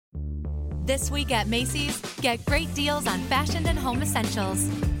This week at Macy's, get great deals on fashion and home essentials.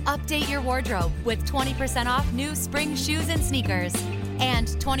 Update your wardrobe with 20% off new spring shoes and sneakers.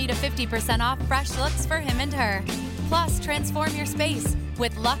 And 20 to 50% off fresh looks for him and her. Plus, transform your space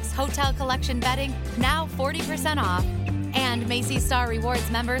with Luxe Hotel Collection bedding, now 40% off. And Macy's Star Rewards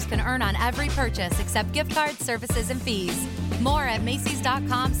members can earn on every purchase except gift cards, services, and fees. More at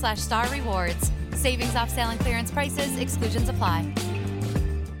Macys.com/Star Rewards. Savings off sale and clearance prices. Exclusions apply.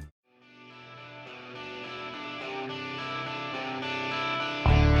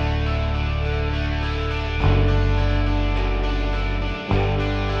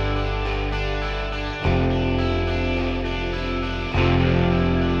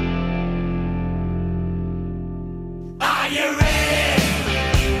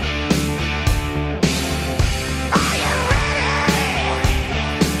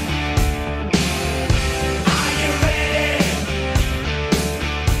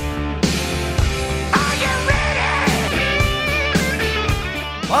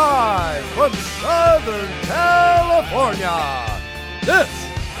 From Southern California, this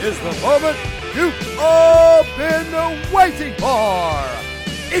is the moment you've all been waiting for.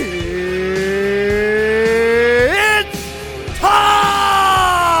 It's time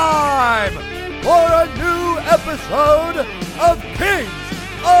for a new episode of Kings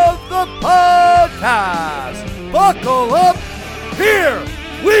of the Podcast. Buckle up, here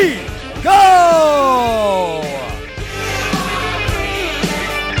we go!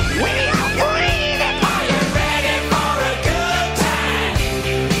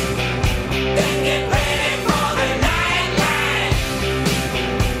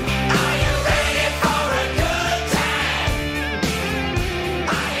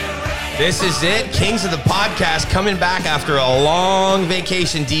 This is it. Kings of the Podcast coming back after a long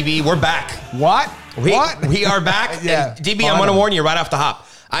vacation, DB. We're back. What? We are back. Yeah, DB, I want to warn you right off the hop.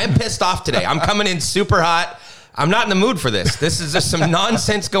 I am pissed off today. I'm coming in super hot. I'm not in the mood for this. This is just some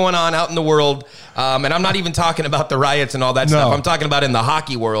nonsense going on out in the world. And I'm not even talking about the riots and all that stuff. I'm talking about in the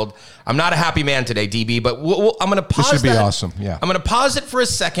hockey world. I'm not a happy man today, DB, but I'm going to pause This should be that. awesome, yeah. I'm going to pause it for a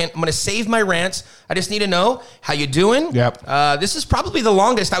second. I'm going to save my rants. I just need to know how you doing. Yep. This is probably the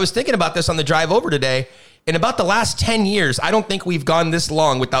longest. I was thinking about this on the drive over today. In about the last 10 years, I don't think we've gone this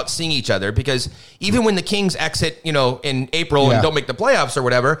long without seeing each other, because even when the Kings exit, in April and don't make the playoffs or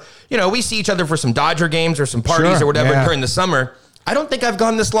whatever, we see each other for some Dodger games or some parties or whatever during the summer. I don't think I've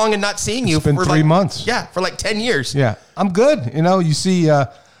gone this long and not seeing you. It's been for 3 months. Yeah, for like 10 years. Yeah, I'm good. You see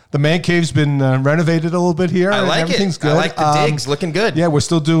the man cave's been renovated a little bit here. I like everything's it. good. I like the digs. Looking good. Yeah, we're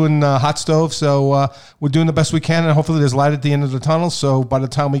still doing hot stove, so we're doing the best we can, and hopefully there's light at the end of the tunnel. So by the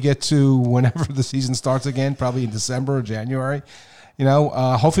time we get to whenever the season starts again, probably in December or January,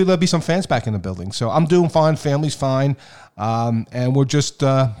 hopefully there'll be some fans back in the building. So I'm doing fine. Family's fine. And we're just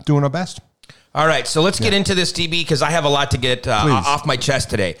doing our best. All right, so let's get into this, DB, because I have a lot to get off my chest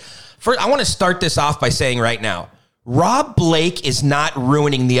today. First, I want to start this off by saying right now, Rob Blake is not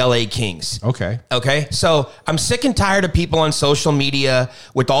ruining the LA Kings. Okay. So I'm sick and tired of people on social media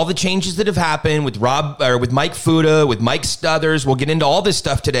with all the changes that have happened with with Mike Fuda, with Mike Stothers. We'll get into all this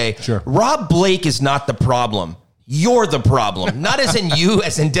stuff today. Sure. Rob Blake is not the problem. You're the problem. Not as in you,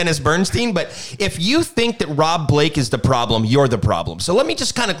 as in Dennis Bernstein, but if you think that Rob Blake is the problem, you're the problem. So let me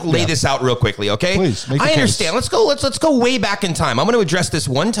just kind of lay this out real quickly, okay? Please, make the I understand. case. Let's go way back in time. I'm going to address this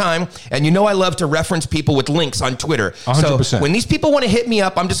one time, and I love to reference people with links on Twitter. 100%. So when these people want to hit me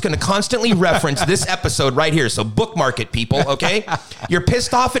up, I'm just going to constantly reference this episode right here. So bookmark it, people, okay? You're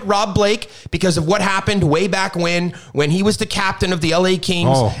pissed off at Rob Blake because of what happened way back when he was the captain of the LA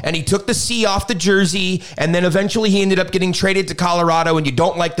Kings, and he took the C off the jersey, and then eventually he ended up getting traded to Colorado, and you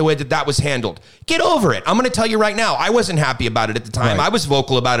don't like the way that was handled. Get over it. I'm going to tell you right now, I wasn't happy about it at the time. Right. I was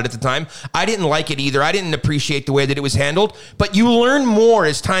vocal about it at the time. I didn't like it either. I didn't appreciate the way that it was handled, but you learn more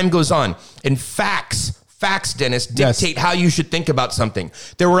as time goes on. And facts, Dennis, dictate how you should think about something.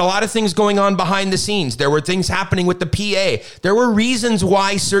 There were a lot of things going on behind the scenes. There were things happening with the PA. There were reasons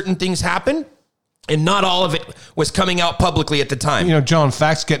why certain things happened, and not all of it was coming out publicly at the time. John,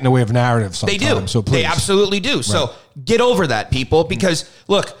 facts get in the way of narrative sometimes. They do. So please. They absolutely do. Right. So get over that, people, because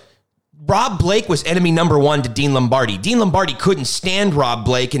look, Rob Blake was enemy number one to Dean Lombardi. Dean Lombardi couldn't stand Rob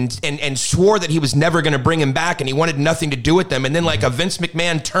Blake and swore that he was never going to bring him back, and he wanted nothing to do with them. And then like a Vince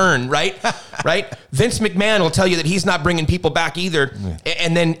McMahon turn, right? Vince McMahon will tell you that he's not bringing people back either. Yeah.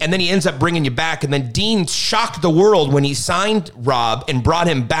 And then he ends up bringing you back. And then Dean shocked the world when he signed Rob and brought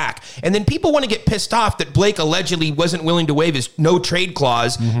him back. And then people want to get pissed off that Blake allegedly wasn't willing to waive his no trade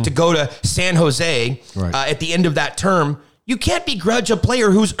clause to go to San Jose at the end of that term. You can't begrudge a player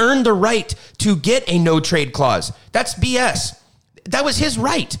who's earned the right to get a no-trade clause. That's BS. That was his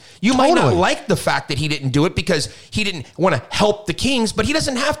right. You might not Totally. like the fact that he didn't do it because he didn't want to help the Kings, but he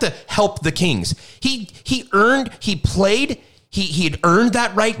doesn't have to help the Kings. He played. He had earned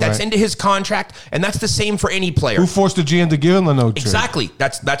that right. That's Right. into his contract, and that's the same for any player. Who forced the GM to give him the no trade? Exactly.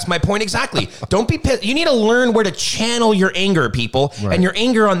 That's my point exactly. Don't be pissed. You need to learn where to channel your anger, people. Right. And your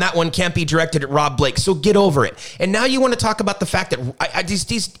anger on that one can't be directed at Rob Blake. So get over it. And now you want to talk about the fact that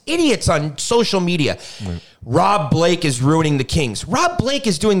these idiots on social media, Rob Blake is ruining the Kings. Rob Blake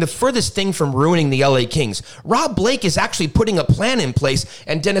is doing the furthest thing from ruining the LA Kings. Rob Blake is actually putting a plan in place.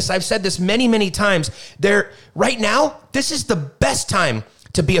 And Dennis, I've said this many, many times. Right now, this is the best time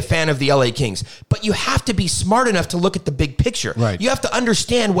to be a fan of the LA Kings. But you have to be smart enough to look at the big picture. Right. You have to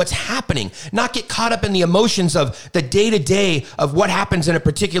understand what's happening, not get caught up in the emotions of the day-to-day of what happens in a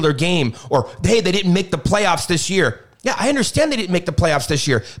particular game, or, hey, they didn't make the playoffs this year. Yeah, I understand they didn't make the playoffs this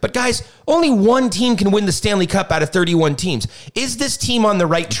year. But guys, only one team can win the Stanley Cup out of 31 teams. Is this team on the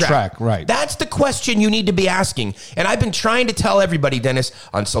right track? Right. That's the question you need to be asking. And I've been trying to tell everybody, Dennis,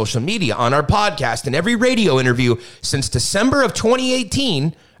 on social media, on our podcast, and every radio interview since December of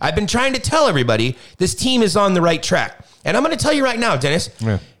 2018, I've been trying to tell everybody this team is on the right track. And I'm going to tell you right now, Dennis,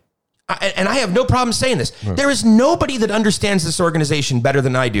 Yeah. and I have no problem saying this. There is nobody that understands this organization better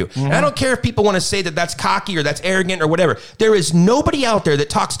than I do. And I don't care if people want to say that that's cocky or that's arrogant or whatever. There is nobody out there that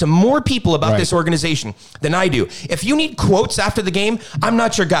talks to more people about Right. this organization than I do. If you need quotes after the game, I'm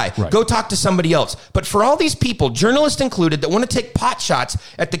not your guy. Right. Go talk to somebody else. But for all these people, journalists included, that want to take pot shots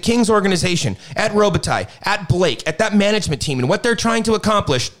at the Kings organization, at Robitaille, at Blake, at that management team and what they're trying to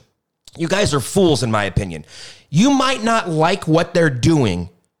accomplish, you guys are fools in my opinion. You might not like what they're doing,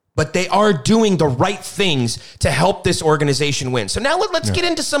 but they are doing the right things to help this organization win. So now let's get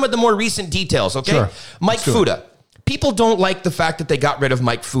into some of the more recent details, okay? Sure. Mike Let's do it. Fuda. People don't like the fact that they got rid of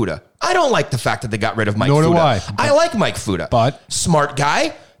Mike Fuda. I don't like the fact that they got rid of Mike Nor do Fuda. I. I like Mike Fuda. But? Smart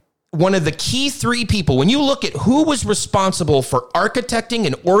guy. One of the key three people, when you look at who was responsible for architecting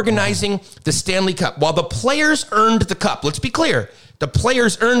and organizing the Stanley Cup, while the players earned the cup, let's be clear, the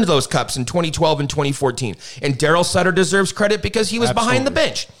players earned those cups in 2012 and 2014. And Daryl Sutter deserves credit because he was behind the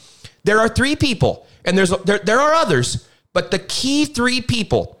bench. There are three people, and there are others, but the key three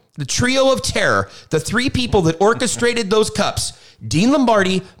people, the trio of terror, the three people that orchestrated those cups, Dean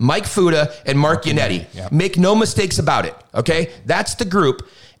Lombardi, Mike Fuda, and Mark Yannetti. Yep. Make no mistakes about it, okay? That's the group.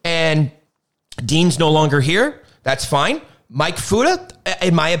 And Dean's no longer here. That's fine. Mike Fuda,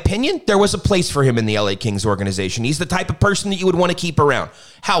 in my opinion, there was a place for him in the LA Kings organization. He's the type of person that you would want to keep around.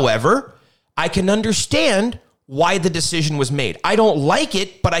 However, I can understand why the decision was made. I don't like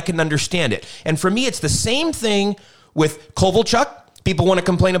it, but I can understand it. And for me, it's the same thing with Kovalchuk. People want to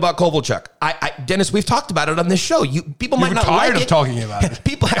complain about Kovalchuk. Dennis, we've talked about it on this show. People might not like it. You're tired of talking about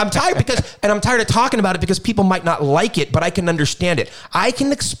it. I'm tired I'm tired of talking about it because people might not like it, but I can understand it. I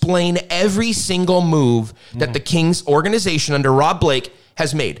can explain every single move that the Kings organization under Rob Blake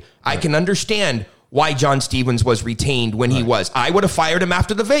has made. I can understand why John Stevens was retained when he was. I would have fired him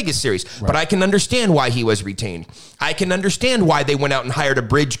after the Vegas series, but I can understand why he was retained. I can understand why they went out and hired a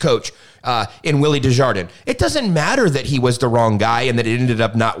bridge coach in Willie Desjardins. It doesn't matter that he was the wrong guy and that it ended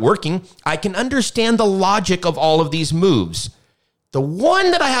up not working. I can understand the logic of all of these moves. The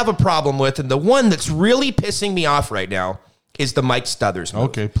one that I have a problem with and the one that's really pissing me off right now is the Mike Stothers move.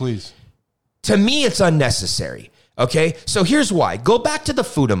 Okay, please. To me, it's unnecessary. Okay, so here's why. Go back to the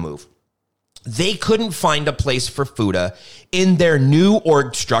Fuda move. They couldn't find a place for Fuda in their new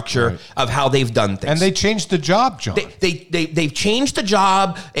org structure of how they've done things. And they changed the job, John. They've changed the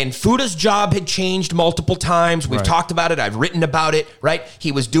job, and Fuda's job had changed multiple times. We've talked about it. I've written about it, right?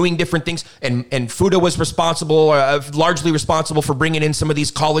 He was doing different things, and Fuda was responsible, largely responsible for bringing in some of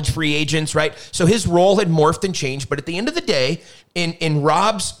these college free agents, right? So his role had morphed and changed, but at the end of the day, in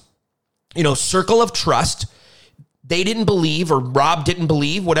Rob's, circle of trust, they didn't believe, or Rob didn't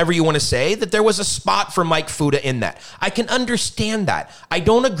believe, whatever you want to say, that there was a spot for Mike Fuda in that. I can understand that. I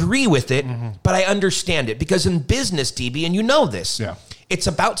don't agree with it, but I understand it. Because in business, DB, and you know this, it's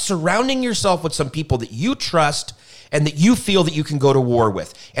about surrounding yourself with some people that you trust and that you feel that you can go to war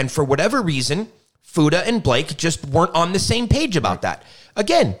with. And for whatever reason, Fuda and Blake just weren't on the same page about that.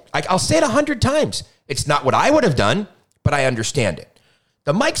 Again, I'll say it 100 times. It's not what I would have done, but I understand it.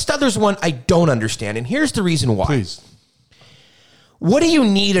 The Mike Stothers one, I don't understand, and here's the reason why. Please. What do you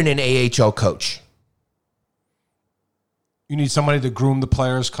need in an AHL coach? You need somebody to groom the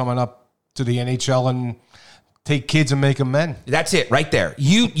players coming up to the NHL and take kids and make them men. That's it right there.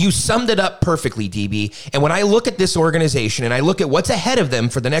 You summed it up perfectly, DB. And when I look at this organization and I look at what's ahead of them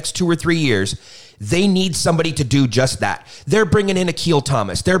for the next 2 or 3 years, they need somebody to do just that. They're bringing in Akil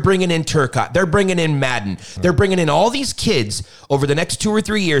Thomas. They're bringing in Turcotte. They're bringing in Madden. They're bringing in all these kids over the next 2 or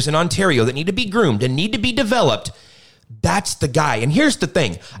 3 years in Ontario that need to be groomed and need to be developed. That's the guy. And here's the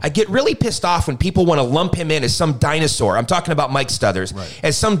thing. I get really pissed off when people want to lump him in as some dinosaur. I'm talking about Mike Stothers,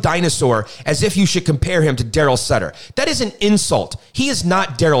 as some dinosaur, as if you should compare him to Daryl Sutter. That is an insult. He is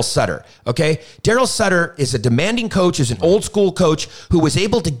not Daryl Sutter, okay? Daryl Sutter is a demanding coach, is an old school coach who was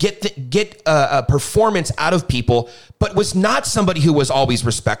able to get a performance out of people, but was not somebody who was always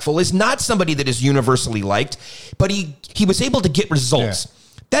respectful, is not somebody that is universally liked, but he was able to get results. Yeah.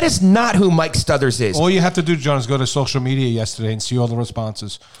 That is not who Mike Stothers is. All you have to do, John, is go to social media yesterday and see all the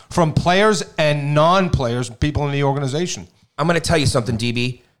responses from players and non-players, people in the organization. I'm going to tell you something,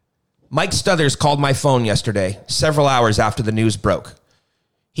 DB. Mike Stothers called my phone yesterday, several hours after the news broke.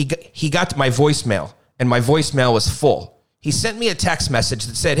 He got to my voicemail, and my voicemail was full. He sent me a text message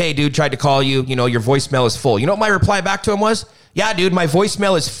that said, "Hey, dude, tried to call you. You know, your voicemail is full." You know what my reply back to him was? "Yeah, dude, my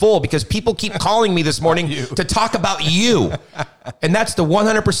voicemail is full because people keep calling me this morning to talk about you." And that's the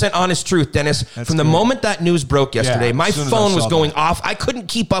 100% honest truth, Dennis. From the moment that news broke yesterday, my phone was going off. I couldn't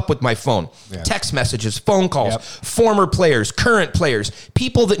keep up with my phone. Yeah. Text messages, phone calls, former players, current players,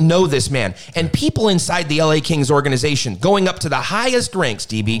 people that know this man, and people inside the LA Kings organization going up to the highest ranks,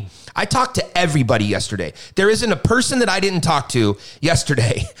 DB. I talked to everybody yesterday. There isn't a person that I didn't talk to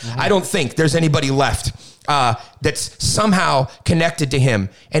yesterday. I don't think there's anybody left that's somehow connected to him.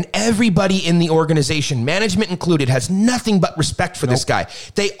 And everybody in the organization, management included, has nothing but respect for this guy.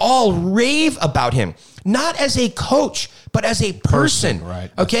 They all rave about him, not as a coach, but as a person. Right.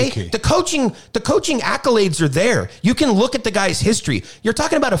 Okay. The coaching accolades are there. You can look at the guy's history. You're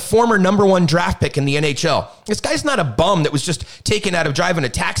talking about a former #1 draft pick in the NHL. This guy's not a bum that was just taken out of driving a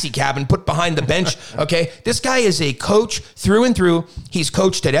taxi cab and put behind the bench. Okay. This guy is a coach through and through. He's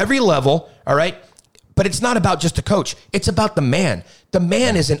coached at every level. All right. But it's not about just a coach. It's about the man. The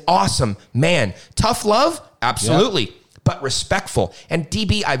man is an awesome man. Tough love? Absolutely. Yep. But respectful. And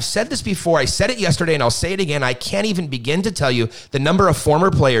DB, I've said this before. I said it yesterday and I'll say it again. I can't even begin to tell you the number of former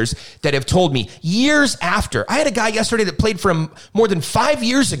players that have told me years after. I had a guy yesterday that played for him more than 5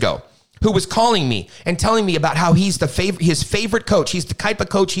 years ago who was calling me and telling me about how he's his favorite coach. He's the type of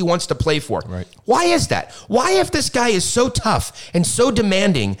coach he wants to play for. Right. Why is that? Why, if this guy is so tough and so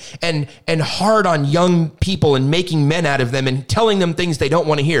demanding and hard on young people and making men out of them and telling them things they don't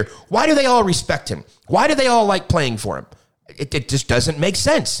want to hear, why do they all respect him? Why do they all like playing for him? It just doesn't make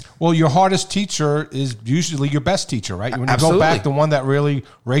sense. Well, your hardest teacher is usually your best teacher, right? When you Absolutely. go back, the one that really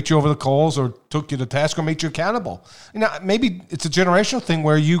raked you over the coals or took you to task or made you accountable. You know, maybe it's a generational thing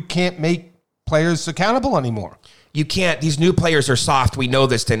where you can't make players accountable anymore. You can't. These new players are soft. We know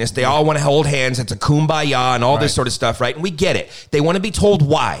this, Dennis. They all want to hold hands. It's a kumbaya and all this sort of stuff, right? And we get it. They want to be told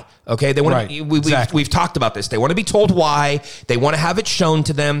why. Okay, they want to. We've talked about this. They want to be told why. They want to have it shown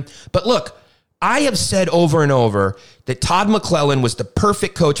to them. But look, I have said over and over that Todd McClellan was the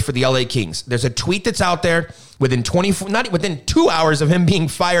perfect coach for the LA Kings. There's a tweet that's out there within 2 hours of him being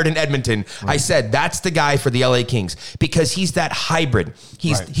fired in Edmonton. Right. I said that's the guy for the LA Kings because he's that hybrid.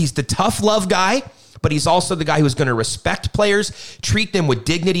 He's the tough love guy, but he's also the guy who's going to respect players, treat them with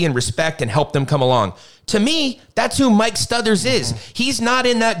dignity and respect, and help them come along. To me, that's who Mike Stothers is. He's not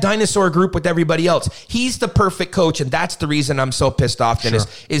in that dinosaur group with everybody else. He's the perfect coach, and that's the reason I'm so pissed off, Dennis,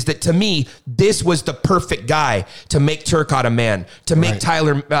 is that to me, this was the perfect guy to make Turcotte a man, to make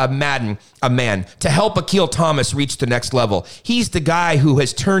Tyler Madden a man, to help Akil Thomas reach the next level. He's the guy who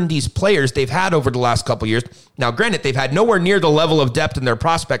has turned these players they've had over the last couple of years. Now, granted, they've had nowhere near the level of depth in their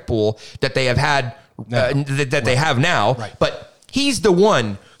prospect pool that they have had, they have now, but he's the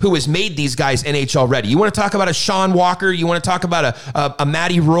one who has made these guys NHL ready. You want to talk about a Sean Walker? You want to talk about a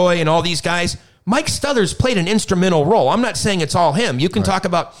Matty Roy and all these guys? Mike Stothers played an instrumental role. I'm not saying it's all him. You can talk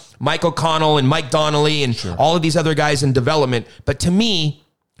about Mike O'Connell and Mike Donnelly and all of these other guys in development. But to me,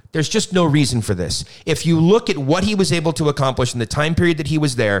 there's just no reason for this. If you look at what he was able to accomplish in the time period that he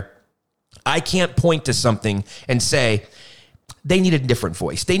was there, I can't point to something and say, they need a different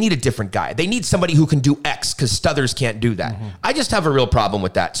voice. They need a different guy. They need somebody who can do X because Stothers can't do that. I just have a real problem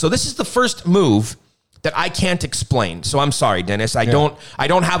with that. So this is the first move that I can't explain. So I'm sorry, Dennis. I don't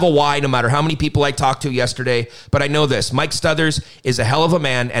have a why, no matter how many people I talked to yesterday. But I know this: Mike Stothers is a hell of a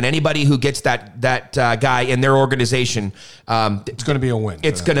man, and anybody who gets that guy in their organization, it's going to be a win.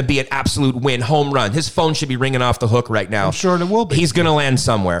 It's going to be an absolute win, home run. His phone should be ringing off the hook right now. I'm sure it will be. He's going to land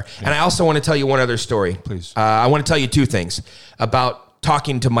somewhere. Yeah. And I also want to tell you one other story. Please. I want to tell you two things about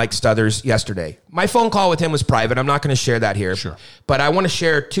talking to Mike Stothers yesterday. My phone call with him was private. I'm not going to share that here. Sure. But I want to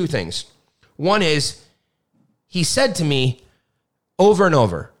share two things. One is he said to me over and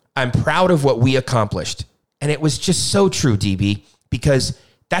over, I'm proud of what we accomplished. And it was just so true, DB, because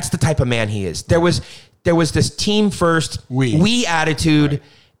that's the type of man he is. There was this team first, we attitude. Right.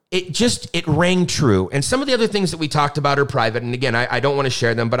 It rang true. And some of the other things that we talked about are private. And again, I don't want to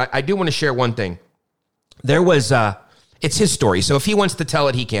share them, but I do want to share one thing. There was, it's his story. So if he wants to tell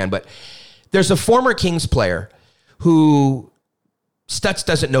it, he can. But there's a former Kings player who Stutz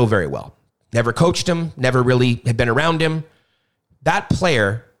doesn't know very well. Never coached him, never really had been around him. That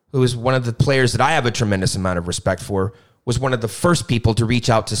player, who is one of the players that I have a tremendous amount of respect for, was one of the first people to reach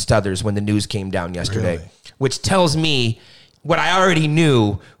out to Stothers when the news came down yesterday, really? Which tells me what I already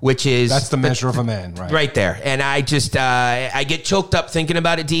knew, which is... That's the measure of a man, right? Right there. And I just, I get choked up thinking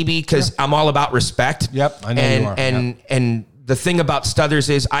about it, DB, because I'm all about respect. Yep, I know you are. And the thing about Stothers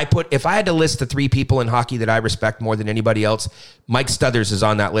is if I had to list the three people in hockey that I respect more than anybody else, Mike Stothers is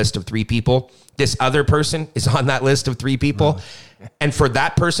on that list of three people. This other person is on that list of three people. Really? And for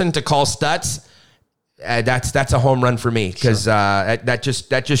that person to call Stutz, that's a home run for me, because that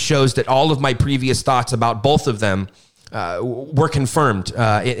just shows that all of my previous thoughts about both of them were confirmed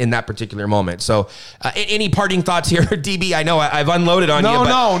in that particular moment. So any parting thoughts here, DB? I know I've unloaded on you.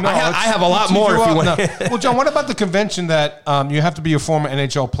 No. I have a lot more if you want. No. Well, John, what about the convention that you have to be a former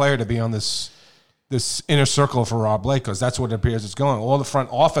NHL player to be on this inner circle for Rob Blake? Because that's what it appears it's going. All the front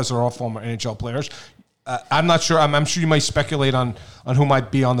office are all former NHL players. I'm not sure. I'm sure you might speculate on who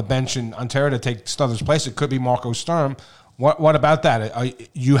might be on the bench in Ontario to take Stothers' place. It could be Marco Sturm. What about that?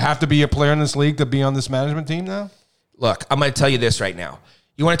 You have to be a player in this league to be on this management team now? Look, I'm going to tell you this right now.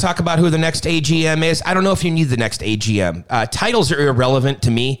 You want to talk about who the next AGM is? I don't know if you need the next AGM. Titles are irrelevant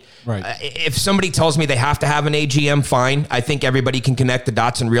to me. Right. If somebody tells me they have to have an AGM, fine. I think everybody can connect the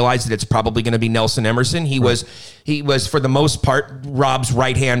dots and realize that it's probably going to be Nelson Emerson. He was for the most part Rob's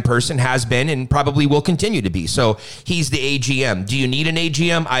right-hand person, has been, and probably will continue to be. So he's the AGM. Do you need an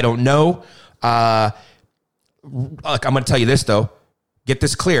AGM? I don't know. Look, I'm going to tell you this though. Get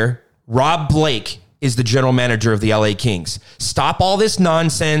this clear. Rob Blake is the general manager of the LA Kings. Stop all this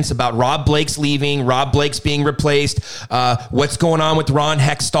nonsense about Rob Blake's leaving, Rob Blake's being replaced, what's going on with Ron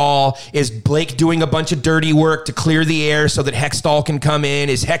Hextall. Is Blake doing a bunch of dirty work to clear the air so that Hextall can come in?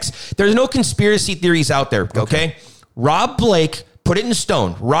 There's no conspiracy theories out there, okay? Rob Blake, put it in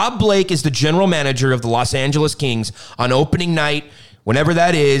stone. Rob Blake is the general manager of the Los Angeles Kings on opening night, whenever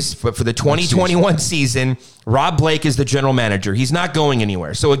that is, for the 2021 season. Rob Blake is the general manager. He's not going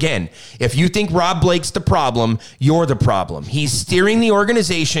anywhere. So again, if you think Rob Blake's the problem, you're the problem. He's steering the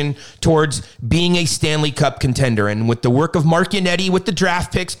organization towards being a Stanley Cup contender. And with the work of Mark Yannetti with the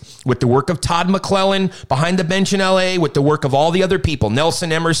draft picks, with the work of Todd McClellan behind the bench in LA, with the work of all the other people,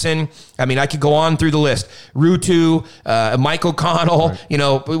 Nelson Emerson, I mean, I could go on through the list. Ruutu, Mike O'Connell,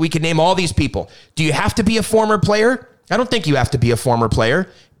 right. We could name all these people. Do you have to be a former player? I don't think you have to be a former player.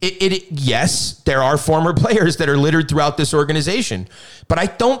 Yes, there are former players that are littered throughout this organization, but I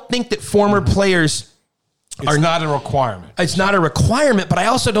don't think that former players are not a requirement. It's not a requirement, but I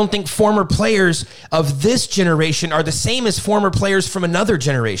also don't think former players of this generation are the same as former players from another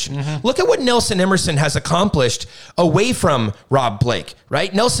generation. Mm-hmm. Look at what Nelson Emerson has accomplished away from Rob Blake,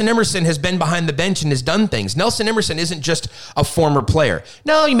 right? Nelson Emerson has been behind the bench and has done things. Nelson Emerson isn't just a former player.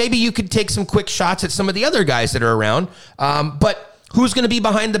 No, maybe you could take some quick shots at some of the other guys that are around, but who's going to be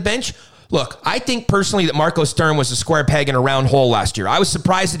behind the bench? Look, I think personally that Marco Sturm was a square peg in a round hole last year. I was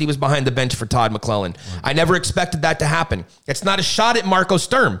surprised that he was behind the bench for Todd McClellan. I never expected that to happen. It's not a shot at Marco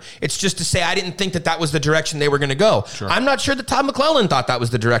Sturm. It's just to say I didn't think that was the direction they were going to go. Sure. I'm not sure that Todd McClellan thought that was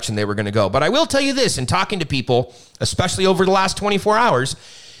the direction they were going to go. But I will tell you this, in talking to people, especially over the last 24 hours,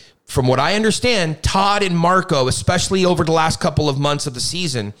 from what I understand, Todd and Marco, especially over the last couple of months of the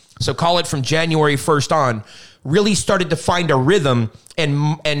season, so call it from January 1st on, really started to find a rhythm,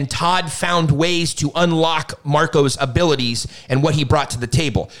 and Todd found ways to unlock Marco's abilities and what he brought to the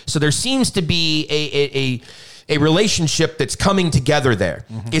table. So there seems to be a relationship that's coming together there.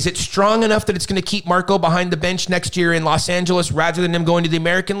 Mm-hmm. Is it strong enough that it's going to keep Marco behind the bench next year in Los Angeles rather than him going to the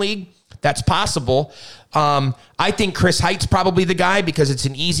American League? That's possible. I think Chris Height's probably the guy because it's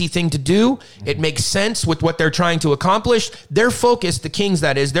an easy thing to do. It makes sense with what they're trying to accomplish. Their focus, the Kings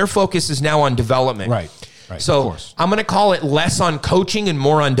that is, their focus is now on development. Right. So I'm going to call it less on coaching and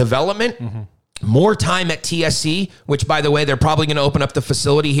more on development. Mm-hmm. More time at TSC, which, by the way, they're probably going to open up the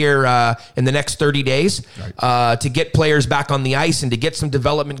facility here in the next 30 days to get players back on the ice and to get some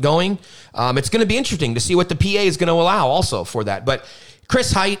development going. It's going to be interesting to see what the PA is going to allow also for that. But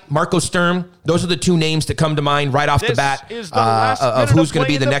Chris Height, Marco Sturm, those are the two names that come to mind right off the bat of who's going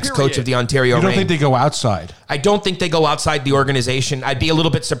to be the next coach of the Ontario Reign. You don't think they go outside? I don't think they go outside the organization. I'd be a little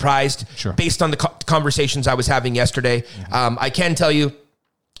bit surprised based on the conversations I was having yesterday. I can tell you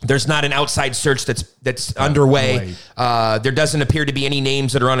there's not an outside search that's underway. There doesn't appear to be any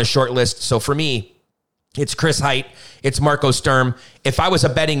names that are on a short list. So for me, it's Chris Height. It's Marco Sturm. If I was a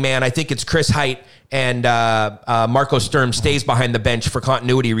betting man, I think it's Chris Height and Marco Sturm stays behind the bench for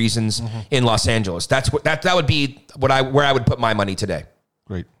continuity reasons in Los Angeles. That would be where I would put my money today.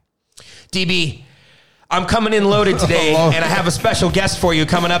 Great. DB, I'm coming in loaded today, and I have a special guest for you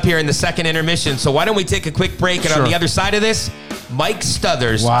coming up here in the second intermission. So why don't we take a quick break? And on the other side of this, Mike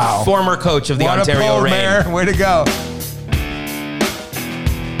Stothers, former coach of the Ontario Reign. Mayor. Way to go.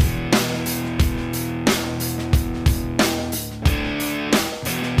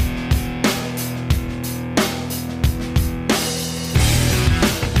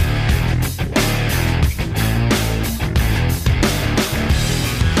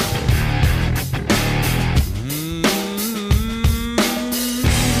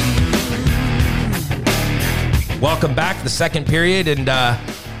 Welcome back, the second period, and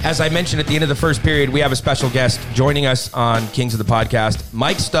as I mentioned at the end of the first period, we have a special guest joining us on Kings of the Podcast,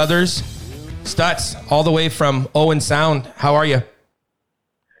 Mike Stothers. Stutz, all the way from Owen Sound. How are you?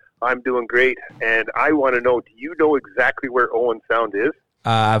 I'm doing great, and I want to know, do you know exactly where Owen Sound is?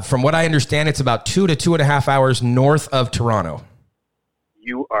 From what I understand, it's about 2 to 2.5 hours north of Toronto.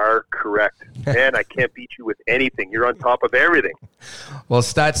 You are correct. Man, I can't beat you with anything. You're on top of everything. Well,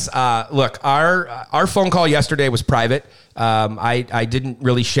 Stutz, look, our phone call yesterday was private. I didn't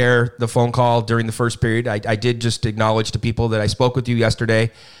really share the phone call during the first period. I did just acknowledge to people that I spoke with you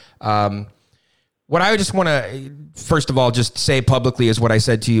yesterday. What I just want to, first of all, just say publicly is what I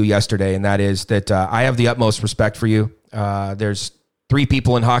said to you yesterday, and that is that I have the utmost respect for you. There's 3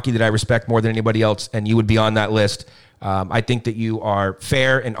 people in hockey that I respect more than anybody else, and you would be on that list. I think that you are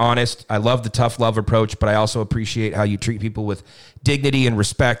fair and honest. I love the tough love approach, but I also appreciate how you treat people with dignity and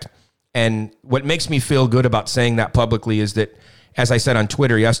respect. And what makes me feel good about saying that publicly is that, as I said on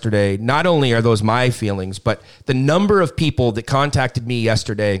Twitter yesterday, not only are those my feelings, but the number of people that contacted me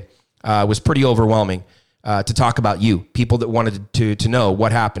yesterday was pretty overwhelming to talk about you. People that wanted to know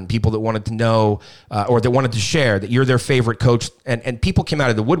what happened, people that wanted to know or that wanted to share that you're their favorite coach. And people came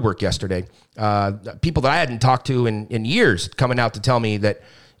out of the woodwork yesterday. People that I hadn't talked to in years coming out to tell me that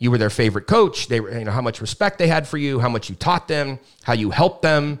you were their favorite coach. They were, how much respect they had for you, how much you taught them, how you helped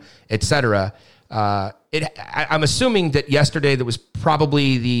them, etc. I'm assuming that yesterday there was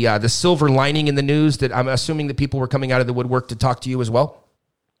probably the silver lining in the news, that I'm assuming that people were coming out of the woodwork to talk to you as well.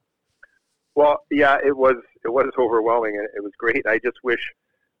 Well, yeah, it was overwhelming, and it was great. I just wish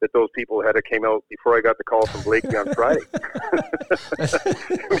that those people had came out before I got the call from Blakey on Friday.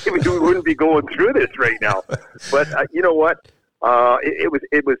 Maybe we wouldn't be going through this right now. But you know what? It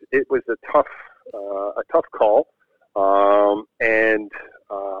was a tough call, and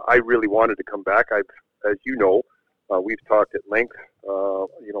I really wanted to come back. As you know, we've talked at length.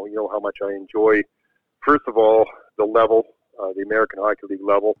 You know how much I enjoy, first of all, the level, the American Hockey League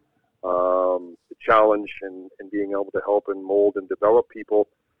level. The challenge and being able to help and mold and develop people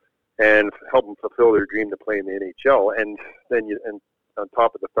and help them fulfill their dream to play in the NHL. And then on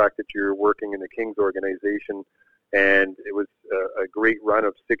top of the fact that you're working in the Kings organization, and it was a great run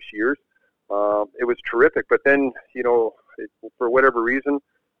of 6 years. It was terrific. But then, for whatever reason,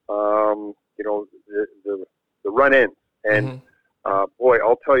 the run ends. And boy,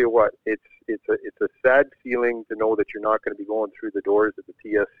 I'll tell you what, it's a sad feeling to know that you're not going to be going through the doors at the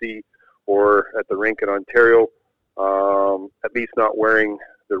TSC or at the rink in Ontario, at least not wearing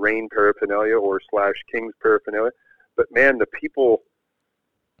the Reign paraphernalia or / Kings paraphernalia. But man, the people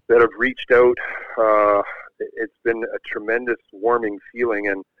that have reached out, it's been a tremendous warming feeling.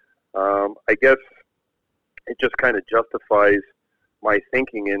 And I guess it just kind of justifies my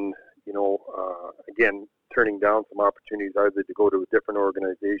thinking in, again, turning down some opportunities either to go to a different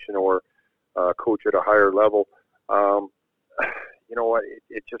organization or coach at a higher level. You know what?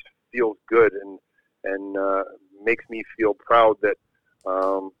 It just feels good and makes me feel proud that,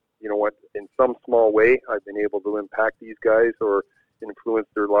 in some small way I've been able to impact these guys or influence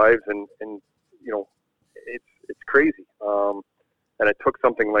their lives. And it's crazy. And it took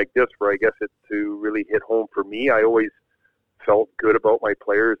something like this for, I guess, it to really hit home for me. I always felt good about my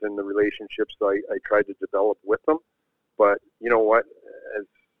players and the relationships I tried to develop with them. But you know what? As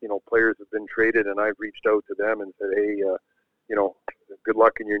players have been traded, and I've reached out to them and said, hey, good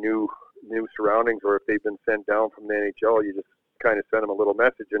luck in your new surroundings. Or if they've been sent down from the NHL, you just kind of send them a little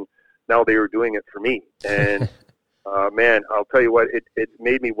message. And now they were doing it for me. And man, I'll tell you what, it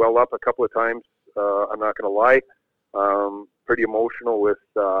made me well up a couple of times. I'm not going to lie. Pretty emotional with,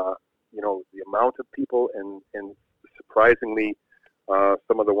 the amount of people and surprisingly,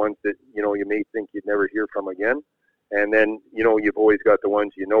 some of the ones that, you may think you'd never hear from again. And then, you've always got the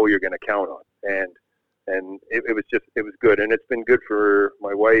ones you're going to count on. And it was good. And it's been good for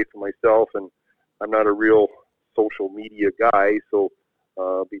my wife and myself. And I'm not a real social media guy. So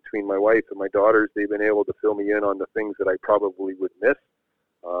between my wife and my daughters, they've been able to fill me in on the things that I probably would miss.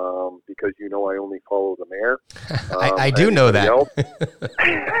 Because I only follow the mayor. I do know that.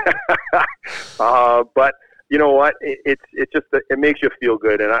 But you know what? It's just it makes you feel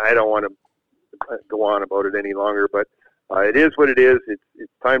good, and I don't want to go on about it any longer. But it is what it is.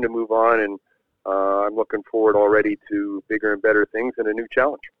 It's time to move on, and I'm looking forward already to bigger and better things and a new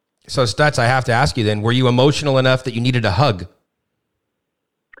challenge. So, Stutz, I have to ask you then: were you emotional enough that you needed a hug?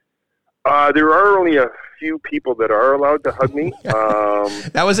 There are only a few people that are allowed to hug me.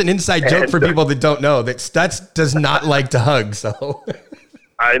 That was an inside joke for people that don't know that Stutz does not like to hug. So,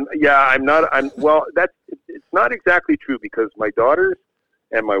 it's not exactly true because my daughters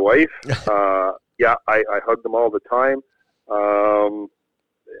and my wife, I hug them all the time.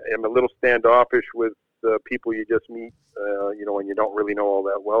 I'm a little standoffish with people you just meet, and you don't really know all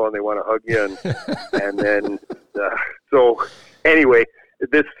that well, and they want to hug you, and then so anyway.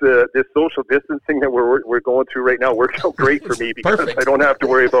 This social distancing that we're going through right now works out great for me because I don't have to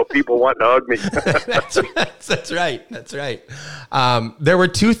worry about people wanting to hug me. That's right. There were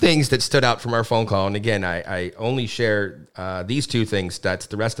two things that stood out from our phone call, and again, I only share these two things.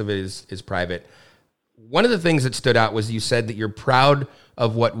 The rest of it is private. One of the things that stood out was you said that you're proud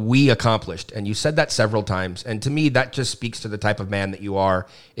of what we accomplished, and you said that several times. And to me, that just speaks to the type of man that you are.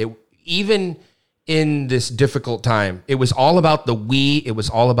 Even in this difficult time, it was all about the we, it was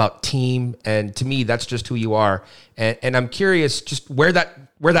all about team. And to me, that's just who you are. And I'm curious just where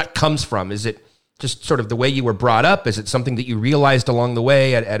that comes from. Is it just sort of the way you were brought up? Is it something that you realized along the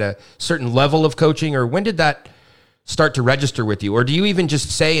way at a certain level of coaching? Or when did that start to register with you? Or do you even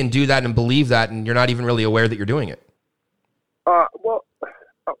just say and do that and believe that and you're not even really aware that you're doing it? Well,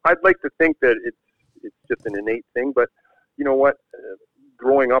 I'd like to think that it's just an innate thing, but you know what?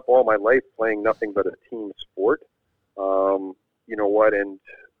 Growing up all my life playing nothing but a team sport, and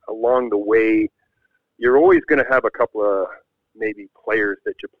along the way, you're always going to have a couple of maybe players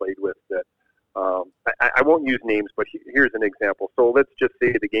that you played with that, I won't use names, but here's an example. So let's just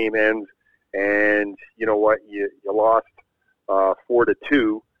say the game ends and you know what, you lost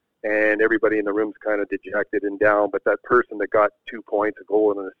 4-2 and everybody in the room's kind of dejected and down, but that person that got 2 points, a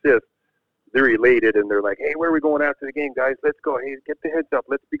goal and an assist, they're elated and they're like, hey, where are we going after the game, guys? Let's go. Hey, get the heads up.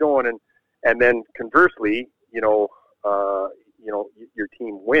 Let's be going. And then conversely, your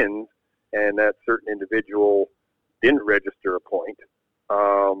team wins and that certain individual didn't register a point.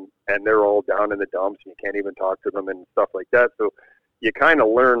 And they're all down in the dumps and you can't even talk to them and stuff like that. So you kind of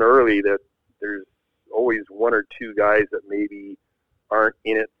learn early that there's always one or two guys that maybe aren't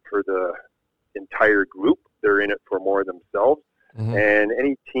in it for the entire group. They're in it for more themselves. Mm-hmm. And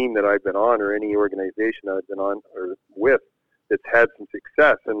any team that I've been on or any organization that I've been on or with that's had some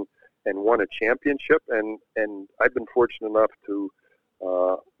success and won a championship, and I've been fortunate enough to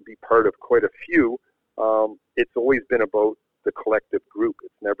be part of quite a few, it's always been about the collective group.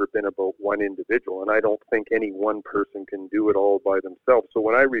 It's never been about one individual, and I don't think any one person can do it all by themselves. So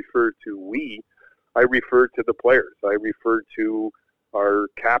when I refer to we, I refer to the players. I refer to our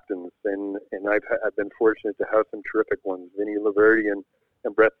captains, and I've been fortunate to have some terrific ones, Vinny Laverty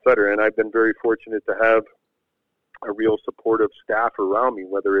and Brett Sutter, and I've been very fortunate to have a real supportive staff around me,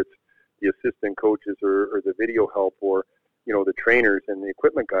 whether it's the assistant coaches or the video help or, the trainers and the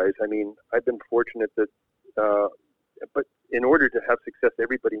equipment guys. I mean, I've been fortunate that, but in order to have success,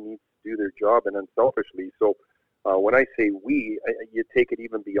 everybody needs to do their job and unselfishly. So when I say we, you take it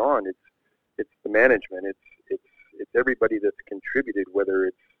even beyond. It's the management. It's everybody that's contributed, whether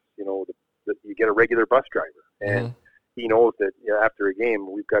it's, you get a regular bus driver and mm-hmm. he knows that after a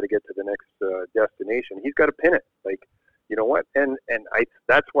game, we've got to get to the next destination. He's got to pin it. Like, you know what? And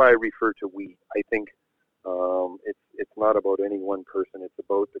that's why I refer to we. I think it's not about any one person. It's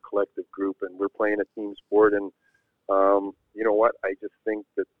about the collective group, and we're playing a team sport. And you know what? I just think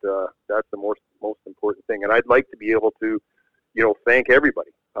that that's the most important thing. And I'd like to be able to, thank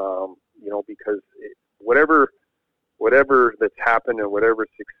everybody, because whatever that's happened and whatever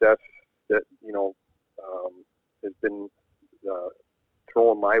success that, has been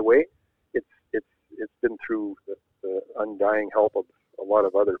thrown my way, it's been through the undying help of a lot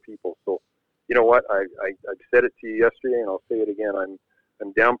of other people. So, you know what, I've said it to you yesterday and I'll say it again.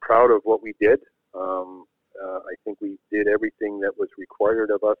 I'm damn proud of what we did. I think we did everything that was required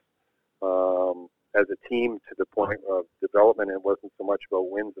of us as a team to the point of development. It wasn't so much about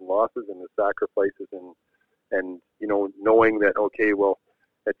wins and losses and the sacrifices and knowing that, okay, well,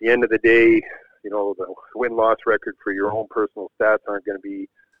 at the end of the day, the win-loss record for your own personal stats aren't going to be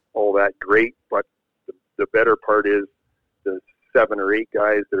all that great, but the better part is the 7 or 8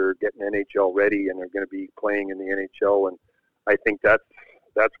 guys that are getting NHL ready and are going to be playing in the NHL, and I think that's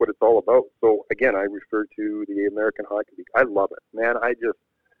what it's all about. So again, I refer to the American Hockey League. I love it, man. I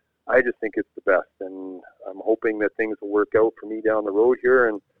just think it's the best, and I'm hoping that things will work out for me down the road here,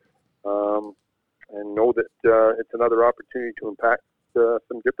 and know that it's another opportunity to impact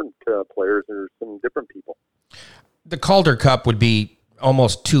some different players or some different people. The Calder Cup would be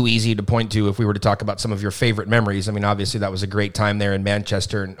almost too easy to point to if we were to talk about some of your favorite memories. I mean, obviously that was a great time there in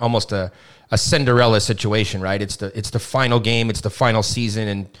Manchester and almost a Cinderella situation, right? It's the final game, it's the final season,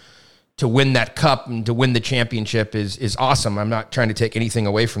 and to win that cup and to win the championship is awesome. I'm not trying to take anything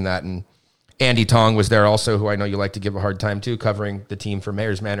away from that. And Andy Tong was there also, who I know you like to give a hard time to, covering the team for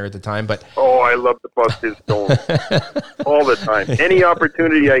Mayor's Manor at the time. But I love to bust his stones all the time. Any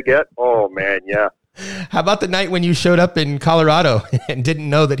opportunity I get, oh man, yeah. How about the night when you showed up in Colorado and didn't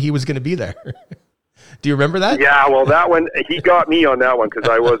know that he was going to be there? Do you remember that? Yeah, well, that one, he got me on that one because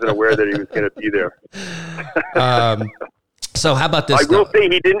I wasn't aware that he was going to be there. So how about this? I will say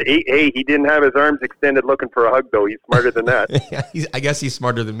he didn't have his arms extended looking for a hug, though. He's smarter than that. Yeah, I guess he's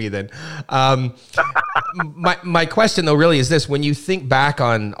smarter than me then. My question, though, really is this. When you think back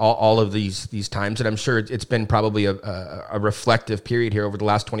on all of these times, and I'm sure it's been probably a reflective period here over the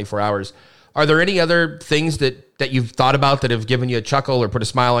last 24 hours, are there any other things that you've thought about that have given you a chuckle or put a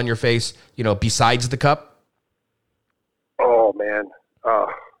smile on your face, besides the cup? Oh, man. How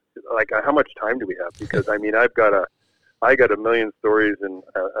much time do we have? Because, I mean, I got a million stories and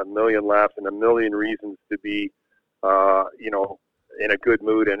a million laughs and a million reasons to be, in a good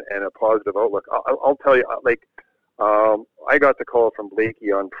mood and a positive outlook. I'll tell you, I got the call from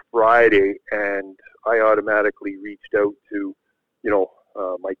Blakey on Friday, and I automatically reached out to,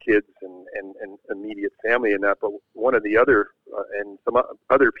 my kids and immediate family and that. But one of the other and some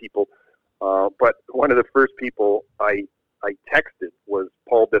other people, but one of the first people I texted was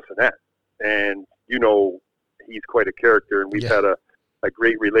Paul Bissonnette, and he's quite a character, and we've had a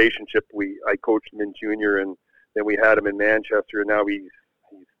great relationship. I coached him in junior, and then we had him in Manchester, and now he's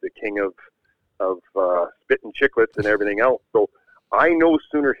the king of spitting chiclets and everything else. So I no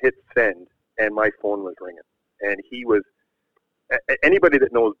sooner hit send, and my phone was ringing, and he was. Anybody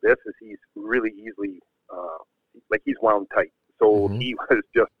that knows this is he's really easily he's wound tight. So he was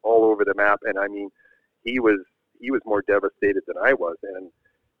just all over the map, and I mean he was more devastated than I was,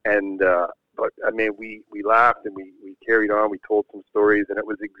 but I mean we laughed and we carried on. We told some stories, and it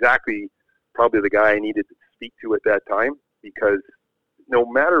was exactly probably the guy I needed to speak to at that time, because no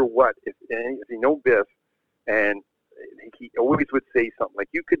matter what, if you know Biff, and he always would say something like,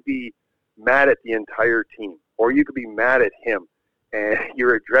 you could be mad at the entire team, or you could be mad at him, and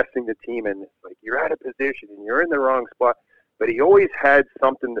you're addressing the team, and it's like you're out of position and you're in the wrong spot. But he always had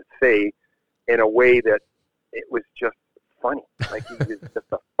something to say in a way that it was just funny. Like he was just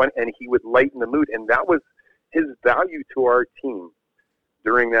a fun, and he would lighten the mood, and that was his value to our team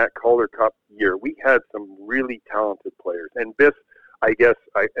during that Calder Cup year. We had some really talented players, and Biff, I guess,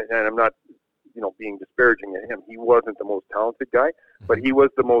 and I'm not, being disparaging to him. He wasn't the most talented guy, but he was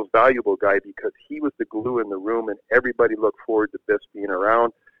the most valuable guy because he was the glue in the room, and everybody looked forward to Biff being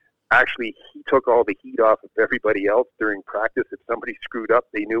around. Actually, he took all the heat off of everybody else during practice. If somebody screwed up,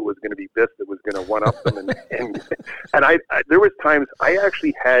 they knew it was going to be Biff that was going to one-up them. And I there was times I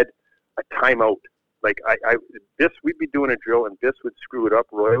actually had a timeout. Like Biff, we'd be doing a drill, and Biff would screw it up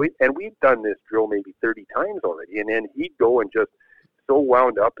royally. And we'd done this drill maybe 30 times already. And then he'd go and just so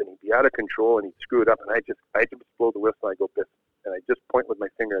wound up, and he'd be out of control, and he'd screw it up. And I just blow the whistle. I go, Biff, and I just point with my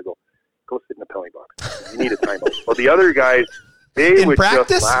finger. I go sit in the penalty box. You need a timeout. Well, the other guys, they would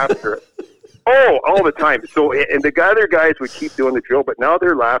just laugh. All the time. So, and the other guys would keep doing the drill, but now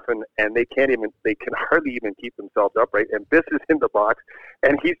they're laughing, and they can hardly even keep themselves upright. And Biff is in the box,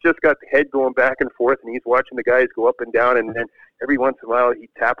 and he's just got the head going back and forth, and he's watching the guys go up and down, and then every once in a while he'd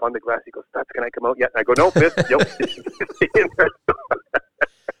tap on the glass. He goes, "Stutz, can I come out yet?" And I go, "No, Biff,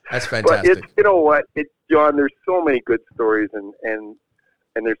 That's fantastic. But it's, John, there's so many good stories, and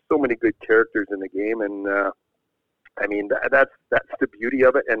there's so many good characters in the game, and I mean that's the beauty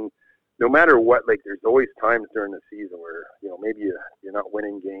of it. And no matter what, like, there's always times during the season where maybe you're not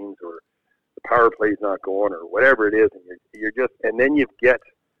winning games, or the power play's not going, or whatever it is, and you're just, and then you get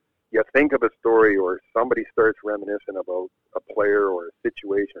you think of a story or somebody starts reminiscing about a player or a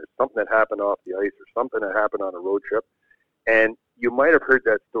situation or something that happened off the ice or something that happened on a road trip, and you might have heard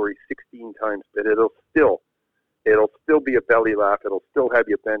that story 16 times, but it'll still be a belly laugh. It'll still have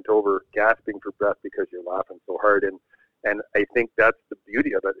you bent over, gasping for breath because you're laughing so hard. And I think that's the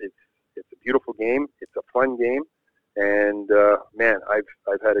beauty of it. It's a beautiful game. It's a fun game. And man,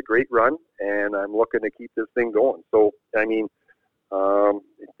 I've had a great run, and I'm looking to keep this thing going. So I mean,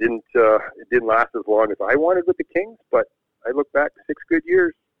 it didn't last as long as I wanted with the Kings, but I look back 6 good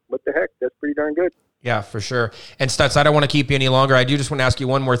years. What the heck? That's pretty darn good. Yeah, for sure. And Stutz, I don't want to keep you any longer. I do just want to ask you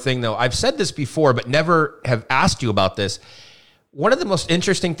one more thing, though. I've said this before, but never have asked you about this. One of the most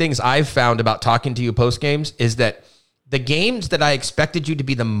interesting things I've found about talking to you post games is that the games that I expected you to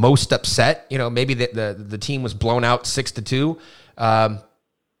be the most upset, maybe the team was blown out 6-2.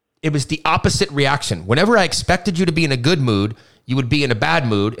 It was the opposite reaction. Whenever I expected you to be in a good mood, you would be in a bad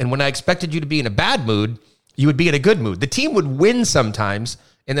mood. And when I expected you to be in a bad mood, you would be in a good mood. The team would win sometimes,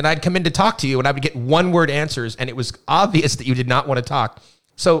 and then I'd come in to talk to you, and I would get one-word answers, and it was obvious that you did not want to talk.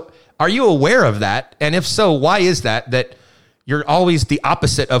 So are you aware of that? And if so, why is that you're always the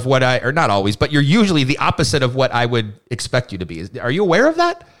opposite of what or not always, but you're usually the opposite of what I would expect you to be? Are you aware of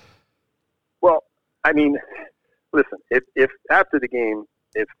that? Well, I mean, listen, if after the game,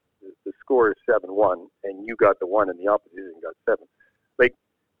 if the score is 7-1 and you got the 1 and the opposition got 7, like,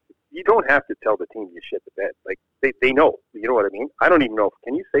 you don't have to tell the team you shit the bed. Like, they know. You know what I mean? I don't even know.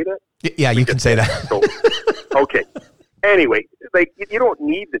 Can you say that? Yeah, you can say that. So, okay. Anyway, like, you don't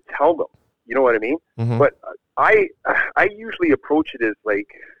need to tell them. You know what I mean? Mm-hmm. But I usually approach it as, like,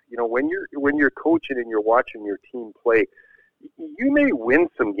 when you're coaching and you're watching your team play, you may win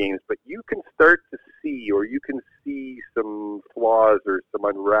some games, but you can start to see, or you can see some flaws or some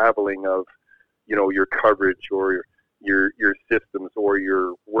unraveling of, your coverage or your systems or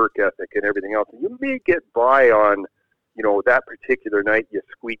your work ethic and everything else. And you may get by on, that particular night you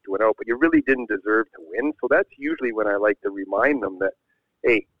squeaked one out, but you really didn't deserve to win. So that's usually when I like to remind them that,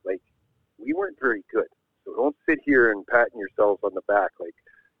 hey, like, we weren't very good. So don't sit here and patting yourselves on the back. Like,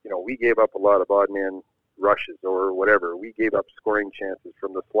 we gave up a lot of odd man rushes or whatever. We gave up scoring chances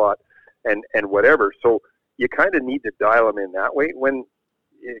from the slot and whatever. So you kind of need to dial them in that way. When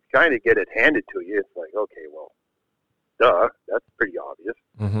you kind of get it handed to you, it's like, okay, well, duh, that's pretty obvious.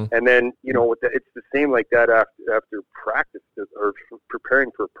 Mm-hmm. And then, it's the same like that after practice or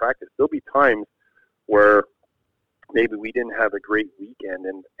preparing for practice. There'll be times where maybe we didn't have a great weekend,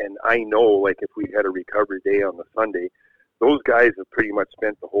 and I know, like, if we had a recovery day on the Sunday, those guys have pretty much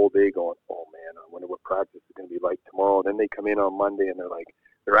spent the whole day going, oh man, I wonder what practice is going to be like tomorrow. And then they come in on Monday and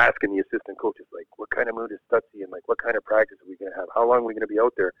they're asking the assistant coaches, like, what kind of mood is Stutzy, and like, what kind of practice are we going to have? How long are we going to be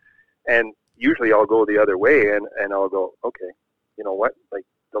out there? And usually I'll go the other way and I'll go, okay, you know what? Like,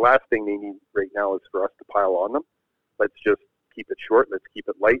 the last thing they need right now is for us to pile on them. Let's just keep it short. Let's keep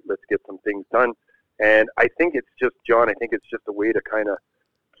it light. Let's get some things done. And I think it's just, John, a way to kind of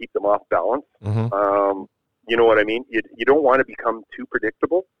keep them off balance. Mm-hmm. You know what I mean? You don't want to become too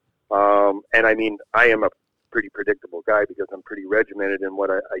predictable. And I mean, I am a pretty predictable guy because I'm pretty regimented in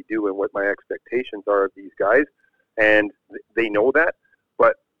what I do and what my expectations are of these guys. And they know that.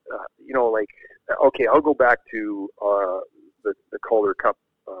 But, okay, I'll go back to the Calder Cup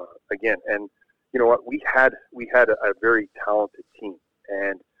again. And you know what? We had a very talented team.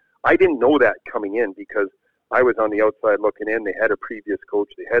 And I didn't know that coming in because I was on the outside looking in. They had a previous coach.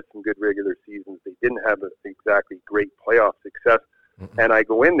 They had some good regular seasons. They didn't have exactly great playoff success. Mm-hmm. And I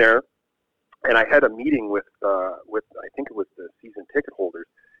go in there, and I had a meeting with I think it was the season ticket holders,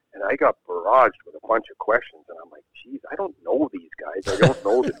 and I got barraged with a bunch of questions. And I'm like, geez, I don't know these guys. I don't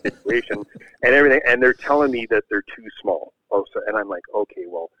know the situation and everything. And they're telling me that they're too small. And I'm like, okay,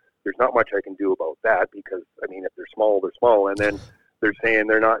 well, there's not much I can do about that because, I mean, if they're small, they're small. And then they're saying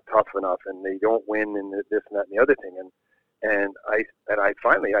they're not tough enough and they don't win and this and that and the other thing. And I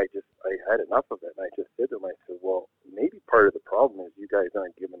finally I had enough of it. And I just said to them, I said, well, maybe part of the problem is you guys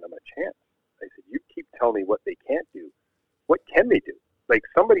aren't giving them a chance. I said, you keep telling me what they can't do. What can they do? Like,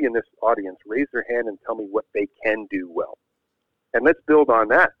 somebody in this audience raise their hand and tell me what they can do well. And let's build on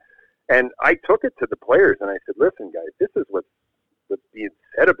that. And I took it to the players and I said, listen, guys, this is what's being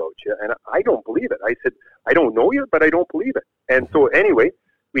said about you. And I don't believe it. I said, I don't know you, but I don't believe it. And so anyway,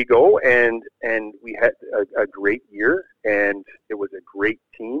 we go and we had a great year, and it was a great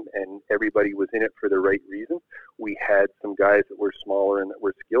team, and everybody was in it for the right reason. We had some guys that were smaller and that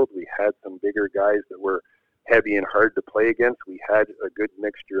were skilled. We had some bigger guys that were heavy and hard to play against. We had a good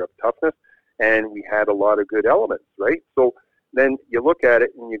mixture of toughness, and we had a lot of good elements, right? So then you look at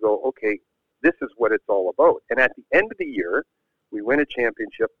it and you go, okay, this is what it's all about. And at the end of the year, we win a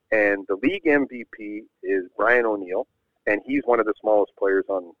championship, and the league MVP is Brian O'Neill, and he's one of the smallest players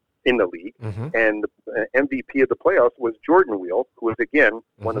in the league. Mm-hmm. And the MVP of the playoffs was Jordan Wheel, who was, again,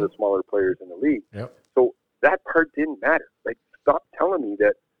 one of the smaller players in the league. Yep. So that part didn't matter. Like, stop telling me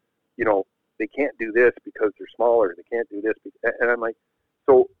that, they can't do this because they're smaller. They can't do this. And I'm like,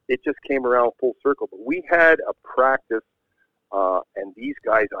 so it just came around full circle. But we had a practice, and these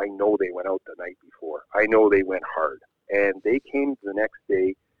guys, I know they went out the night before. I know they went hard. And they came the next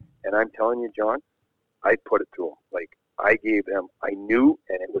day, and I'm telling you, John, I put it to them. Like, I gave them, I knew,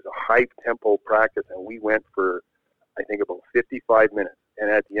 and it was a high-tempo practice, and we went for, I think, about 55 minutes. And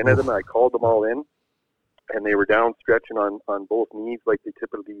at the end of them, I called them all in, and they were down stretching on both knees like they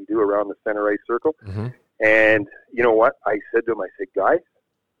typically do around the center ice circle. Mm-hmm. And you know what? I said to them, I said, guys,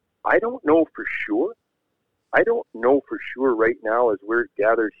 I don't know for sure. I don't know for sure right now as we're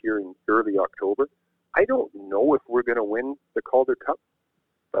gathered here in early October. I don't know if we're going to win the Calder Cup,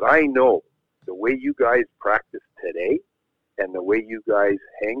 but I know the way you guys practice today and the way you guys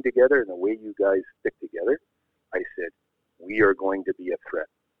hang together and the way you guys stick together, I said, we are going to be a threat.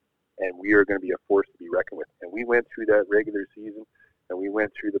 And we are going to be a force to be reckoned with. And we went through that regular season, and we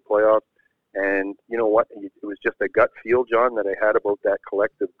went through the playoffs. And you know what? It was just a gut feel, John, that I had about that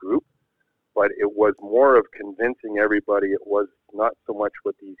collective group. But it was more of convincing everybody it was not so much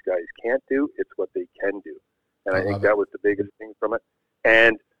what these guys can't do, it's what they can do. And I think that was the biggest thing from it.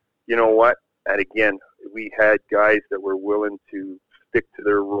 And you know what? And again, we had guys that were willing to stick to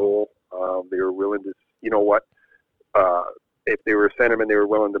their role. They were willing to, you know what? If they were a centerman, they were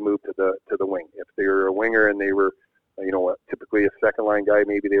willing to move to the wing. If they were a winger and they were, typically a second line guy,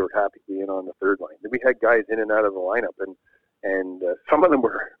 maybe they were happy to be in on the third line. We had guys in and out of the lineup, and some of them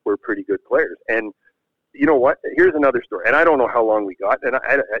were pretty good players. And you know what? Here's another story. And I don't know how long we got, and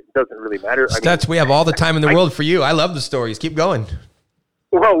it doesn't really matter. Stutz, we have all the time in the world for you. I love the stories. Keep going.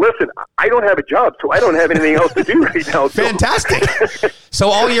 Well, listen, I don't have a job, so I don't have anything else to do right now. So. Fantastic. So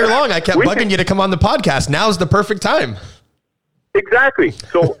all year long, I kept bugging you to come on the podcast. Now's the perfect time. Exactly.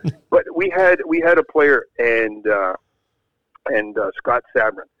 So, but we had a player and Scott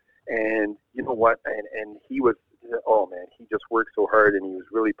Sabrin, and you know what? And he was, oh man, he just worked so hard, and he was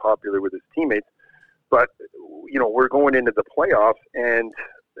really popular with his teammates. But we're going into the playoffs, and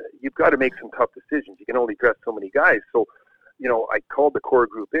you've got to make some tough decisions. You can only dress so many guys. So, I called the core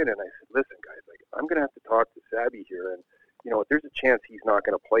group in, and I said, listen, guys, I'm going to have to talk to Sabby here, and if there's a chance he's not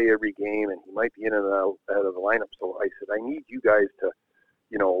going to play every game and he might be in and out of the lineup. So I said, I need you guys to,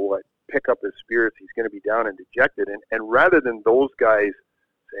 pick up his spirits. He's going to be down and dejected. And rather than those guys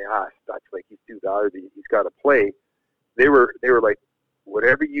say, that's like he's too valuable, he's got to play, they were like,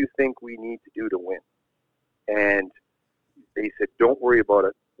 whatever you think we need to do to win. And they said, don't worry about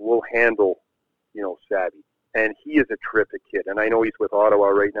it. We'll handle, Sabby. And he is a terrific kid. And I know he's with Ottawa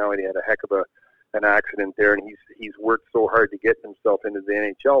right now, and he had a heck of an accident there, and he's worked so hard to get himself into the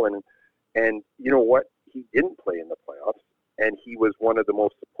NHL, and you know what? He didn't play in the playoffs, and he was one of the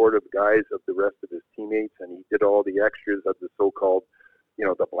most supportive guys of the rest of his teammates, and he did all the extras of the so-called,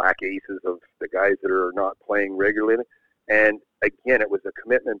 the black aces of the guys that are not playing regularly. And again, it was a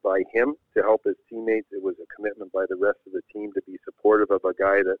commitment by him to help his teammates. It was a commitment by the rest of the team to be supportive of a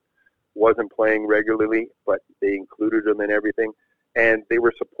guy that wasn't playing regularly, but they included him in everything. And they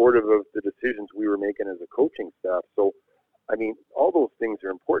were supportive of the decisions we were making as a coaching staff. So, I mean, all those things are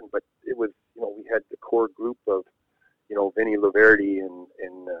important, but it was, we had the core group of, Vinny Laverty and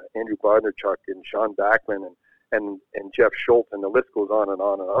Andrew Bodnarchuk and Sean Backman and Jeff Schultz, and the list goes on and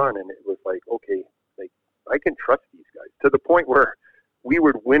on and on. And it was like, okay, I can trust these guys to the point where we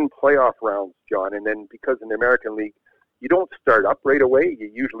would win playoff rounds, John. And then because in the American League, you don't start up right away.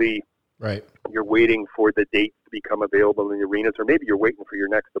 You usually... Right. You're waiting for the dates to become available in the arenas, or maybe you're waiting for your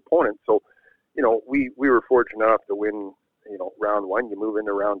next opponent. So, we were fortunate enough to win, round one. You move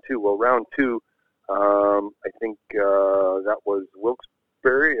into round two. Well, round two, I think that was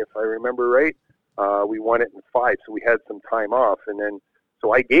Wilkes-Barre, if I remember right. We won it in 5, so we had some time off. And then,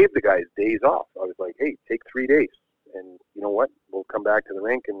 so I gave the guys days off. I was like, hey, take 3 days. And you know what? We'll come back to the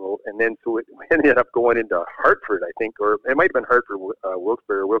rink, and then so it ended up going into Hartford, I think, or it might have been Hartford,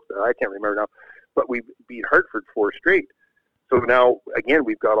 Wilkes-Barre, I can't remember now. But we beat Hartford 4 straight. So now again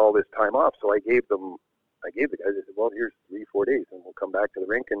we've got all this time off. So I gave the guys. I said, well, here's 3-4 days, and we'll come back to the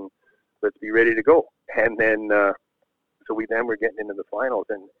rink and let's be ready to go. And then so we're getting into the finals,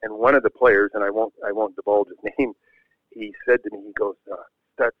 and one of the players, and I won't divulge his name, he said to me, he goes,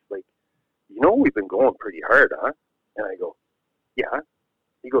 that's like, we've been going pretty hard, huh? And I go, yeah.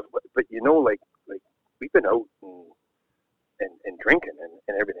 He goes, but like we've been out and drinking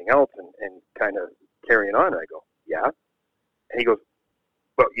and everything else and kind of carrying on. I go, yeah. And he goes,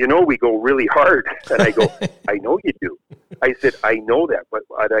 but we go really hard. And I go, I know you do. I said, I know that. But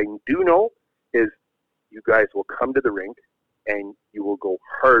what I do know is you guys will come to the rink and you will go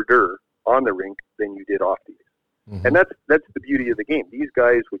harder on the rink than you did off the ice. Mm-hmm. And that's the beauty of the game. These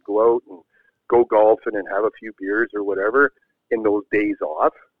guys would go out and go golfing and have a few beers or whatever in those days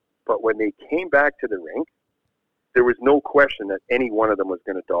off. But when they came back to the rink, there was no question that any one of them was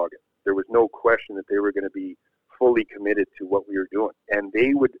going to dog it. There was no question that they were going to be fully committed to what we were doing. And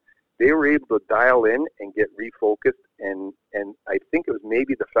they were able to dial in and get refocused. And I think it was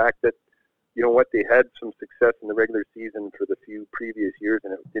maybe the fact that, they had some success in the regular season for the few previous years,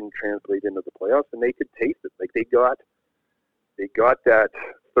 and it didn't translate into the playoffs, and they could taste it. Like they got that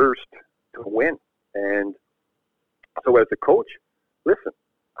thirst to win. And so as a coach, listen,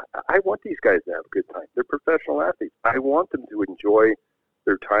 I want these guys to have a good time. They're professional athletes. I want them to enjoy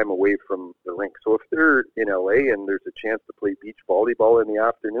their time away from the rink. So if they're in LA and there's a chance to play beach volleyball in the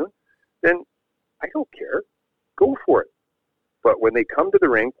afternoon, then I don't care. Go for it. But when they come to the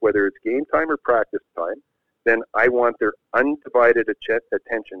rink, whether it's game time or practice time, then I want their undivided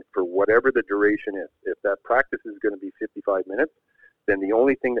attention for whatever the duration is. If that practice is going to be 55 minutes, then the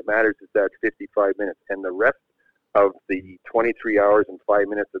only thing that matters is that 55 minutes. And the rest of the 23 hours and 5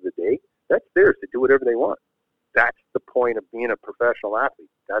 minutes of the day, that's theirs to do whatever they want. That's the point of being a professional athlete.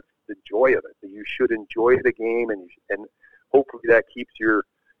 That's the joy of it. That you should enjoy the game, and hopefully that keeps your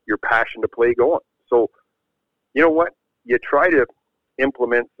passion to play going. So, you know what? You try to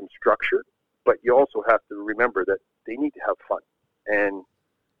implement some structure, but you also have to remember that they need to have fun. And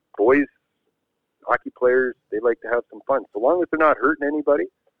boys, hockey players, they like to have some fun. So long as they're not hurting anybody,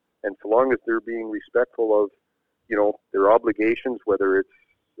 and so long as they're being respectful of, their obligations, whether it's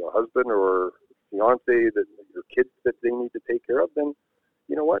a husband or fiance, that your kids that they need to take care of, then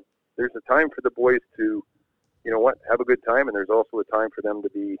you know what? There's a time for the boys to, have a good time, and there's also a time for them to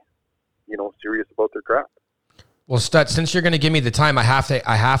be, serious about their craft. Well, Stutz, since you're going to give me the time, I have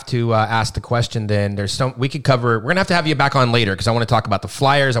to ask the question. Then we could cover. We're going to have you back on later because I want to talk about the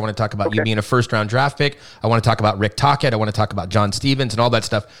Flyers. I want to talk about you being a first-round draft pick. I want to talk about Rick Tocchet. I want to talk about John Stevens and all that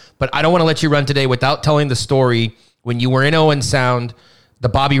stuff. But I don't want to let you run today without telling the story when you were in Owen Sound, the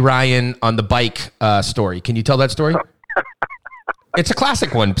Bobby Ryan on the bike story. Can you tell that story? It's a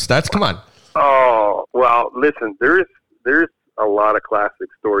classic one, Stutz. Come on. Oh, well, listen, there's a lot of classic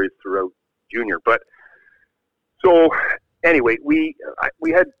stories throughout junior, but. So anyway, we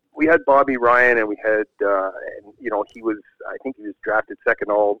had Bobby Ryan, and we had he was, I think he was drafted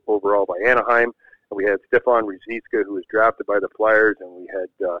second overall by Anaheim, and we had Stefan Ruzicka, who was drafted by the Flyers, and we had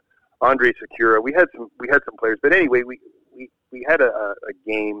Andre Sekura. We had some players, but anyway, we had a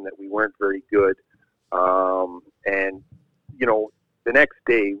game that we weren't very good, and the next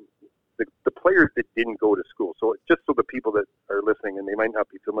day, the players that didn't go to school. So just so the people that are listening and they might not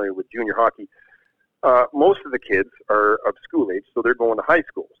be familiar with junior hockey. Most of the kids are of school age, so they're going to high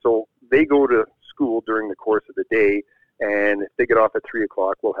school. So they go to school during the course of the day, and if they get off at 3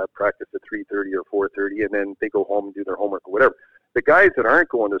 o'clock, we'll have practice at 3:30 or 4:30, and then they go home and do their homework or whatever. The guys that aren't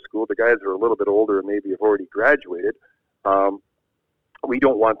going to school, the guys that are a little bit older and maybe have already graduated, we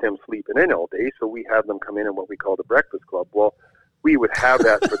don't want them sleeping in all day, so we have them come in what we call the breakfast club. Well, we would have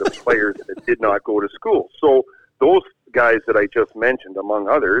that for the players that did not go to school. So those guys that I just mentioned, among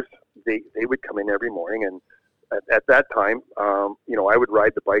others, they would come in every morning, and at that time, I would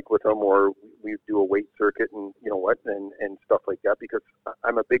ride the bike with them, or we'd do a weight circuit and and stuff like that, because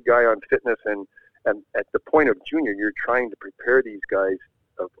I'm a big guy on fitness, and at the point of junior, you're trying to prepare these guys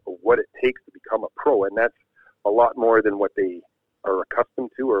of what it takes to become a pro, and that's a lot more than what they are accustomed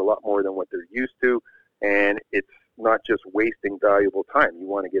to, or a lot more than what they're used to, and it's not just wasting valuable time. You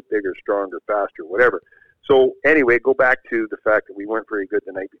want to get bigger, stronger, faster, whatever. So anyway, go back to the fact that we weren't very good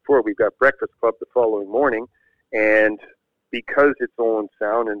the night before. We've got breakfast club the following morning, and because it's Owen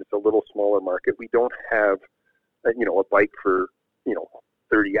Sound and it's a little smaller market, we don't have, a bike for,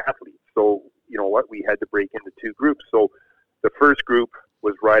 30 athletes. So, we had to break into two groups. So the first group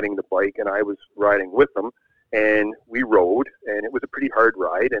was riding the bike, and I was riding with them, and we rode, and it was a pretty hard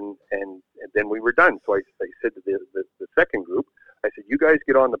ride, and then we were done. So I said to the second group, I said, you guys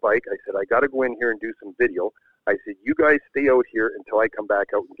get on the bike. I said, I got to go in here and do some video. I said, you guys stay out here until I come back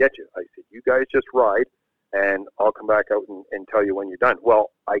out and get you. I said, you guys just ride, and I'll come back out and tell you when you're done.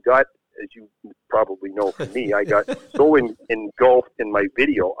 Well, I got, as you probably know from me, I got so engulfed in my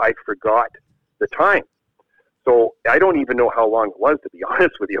video, I forgot the time. So I don't even know how long it was, to be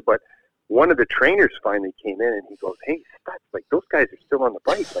honest with you, but one of the trainers finally came in, and he goes, hey, Stutz, like, those guys are still on the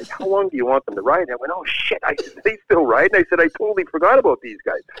bike. Like, how long do you want them to ride? And I went, oh, shit. I said, they still ride? And I said, I totally forgot about these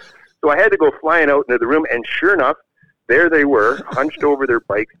guys. So I had to go flying out into the room, and sure enough, there they were, hunched over their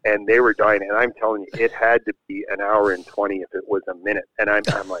bikes, and they were dying. And I'm telling you, it had to be an hour and 20 if it was a minute. And I'm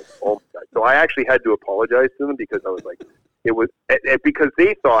like, oh my God. So I actually had to apologize to them because I was like, because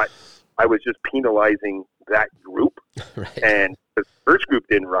they thought I was just penalizing that group. Right. And the first group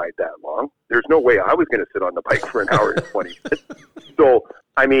didn't ride that long. There's no way I was going to sit on the bike for an hour and 20 minutes. So,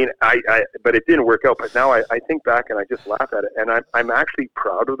 I mean, but it didn't work out. But now I think back and I just laugh at it. And I'm actually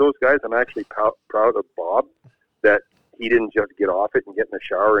proud of those guys. I'm actually proud of Bob that he didn't just get off it and get in the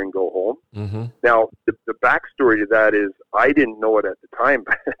shower and go home. Mm-hmm. Now, the backstory to that is I didn't know it at the time,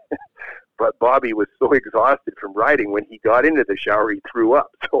 but Bobby was so exhausted from riding, when he got into the shower, he threw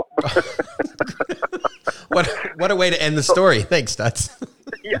up. So What a way to end the story. Thanks, Stutz.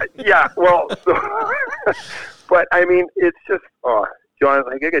 yeah. Well, but I mean, it's just, John,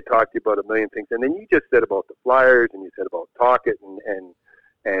 like, I could talk to you about a million things. And then you just said about the Flyers, and you said about Talkett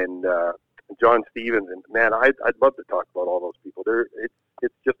and John Stevens, and man, I'd love to talk about all those people.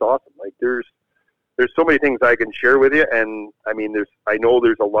 It's just awesome. Like, there's so many things I can share with you, and I mean, I know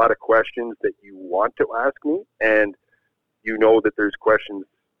there's a lot of questions that you want to ask me, and you know that there's questions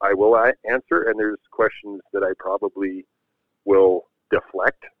I will answer, and there's questions that I probably will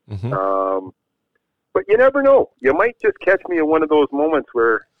deflect. Mm-hmm. But you never know. You might just catch me in one of those moments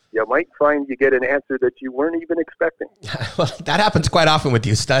where you might find you get an answer that you weren't even expecting. Well, that happens quite often with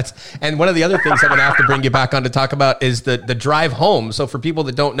you, Stutz. And one of the other things I'm going to have to bring you back on to talk about is the drive home. So for people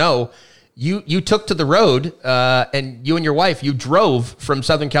that don't know, you took to the road, and you and your wife, you drove from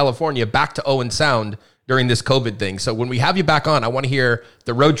Southern California back to Owen Sound during this COVID thing. So when we have you back on, I want to hear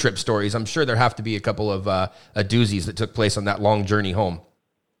the road trip stories. I'm sure there have to be a couple of doozies that took place on that long journey home.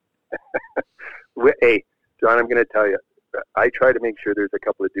 Hey, John, I'm going to tell you, I try to make sure there's a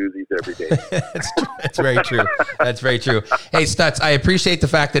couple of doozies every day. That's very true. That's very true. Hey, Stutz, I appreciate the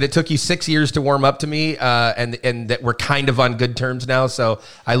fact that it took you 6 years to warm up to me, and that we're kind of on good terms now. So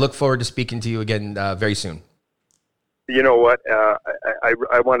I look forward to speaking to you again very soon. You know what?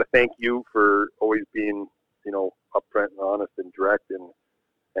 I want to thank you for always being, upfront and honest and direct,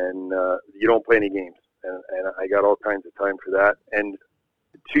 and you don't play any games, and I got all kinds of time for that. And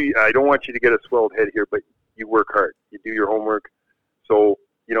I don't want you to get a swelled head here, but you work hard. You do your homework. So,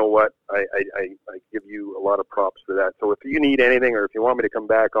 you know what? I give you a lot of props for that. So if you need anything, or if you want me to come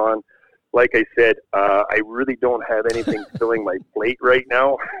back on, like I said, I really don't have anything filling my plate right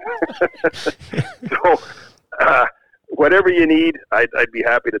now. So whatever you need, I'd be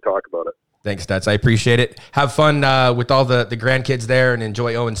happy to talk about it. Thanks, Stutz. I appreciate it. Have fun with all the grandkids there, and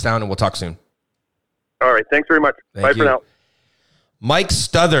enjoy Owen Sound, and we'll talk soon. All right. Thanks very much. Bye for now. Mike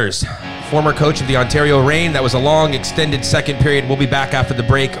Stuthers, former coach of the Ontario Reign. That was a long, extended second period. We'll be back after the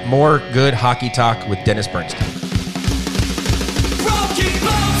break. More good hockey talk with Dennis Bernstein. Broken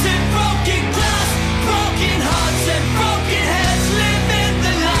bones and broken glass, broken hearts and broken heads, living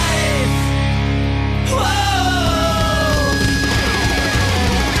the life. Whoa.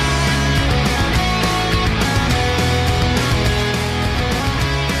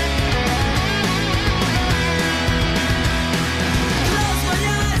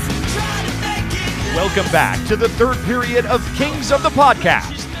 Welcome back to the third period of Kings of the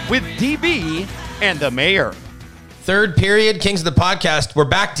Podcast with DB and the Mayor. Third period, Kings of the Podcast. We're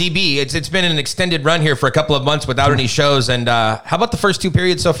back, DB. It's been an extended run here for a couple of months without any shows. And how about the first two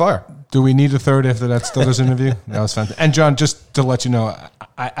periods so far? Do we need a third after that Stuthers interview? That was fantastic. And John, just to let you know,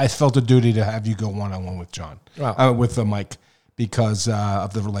 I felt a duty to have you go one-on-one with John, with Mike, because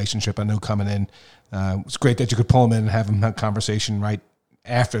of the relationship. I know coming in, it was great that you could pull him in and have him have a conversation right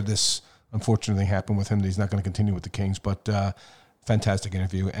after this unfortunately happened with him, that he's not going to continue with the Kings. But fantastic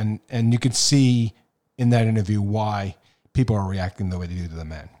interview. And you could see in that interview why people are reacting the way they do to the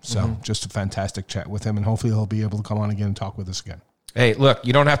man. So just a fantastic chat with him, and hopefully he'll be able to come on again and talk with us again. Hey, look,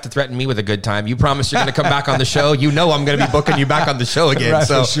 you don't have to threaten me with a good time. You promise you're going to come back on the show. You know I'm going to be booking you back on the show again. Right,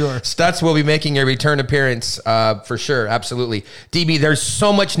 so for sure. Stutz will be making a return appearance for sure. Absolutely. DB, there's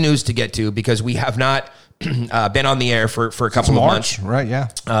so much news to get to because we have not been on the air for a couple of months. Right, yeah.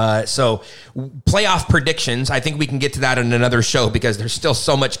 So playoff predictions, I think we can get to that in another show because there's still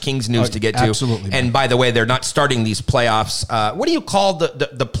so much Kings news to get to. Absolutely. And by the way, they're not starting these playoffs. What do you call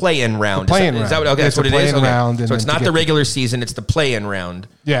the play-in round? Play-in round. Okay, that's what it is? Okay. Round, so it's not the regular season, it's the play-in round.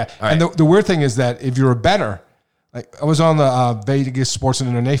 Yeah. All and right. the weird thing is that if you're a bettor, like I was on the Vegas Sports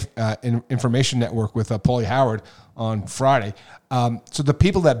and Information Network with Paulie Howard on Friday. So the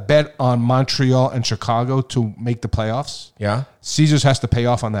people that bet on Montreal and Chicago to make the playoffs, Yeah. Caesars has to pay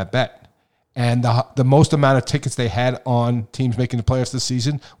off on that bet. And the most amount of tickets they had on teams making the playoffs this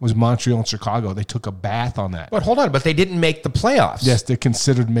season was Montreal and Chicago. They took a bath on that. But hold on, but they didn't make the playoffs. Yes, they're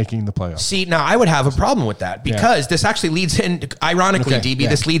considered making the playoffs. See, now I would have a problem with that because this actually leads in, ironically, Okay, DB, yeah.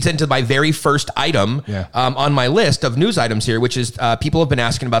 this leads into my very first item on my list of news items here, which is people have been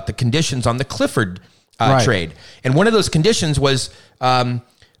asking about the conditions on the Clifford Right. trade. And one of those conditions was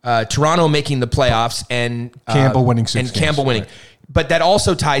Toronto making the playoffs and Campbell winning 6 and games. Campbell winning. Right. But that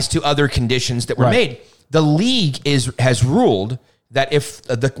also ties to other conditions that were Right. made. The league has ruled that if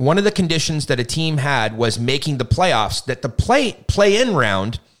one of the conditions that a team had was making the playoffs, that the play-in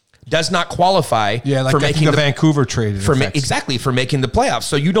round does not qualify Yeah, like for I think making the the Vancouver trade. in effect. exactly for making the playoffs.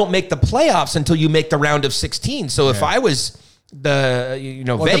 So you don't make the playoffs until you make the round of 16. So if I was Well,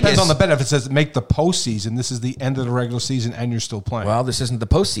 Vegas, it depends on the bet. If it says make the postseason, this is the end of the regular season, and you're still playing. well, this isn't the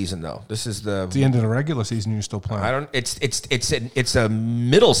postseason though. This is It's the end of the regular season, you're still playing. I don't. It's a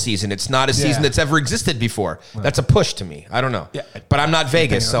middle season. It's not a season Yeah. that's ever existed before. That's a push to me. I don't know. Yeah. But I'm not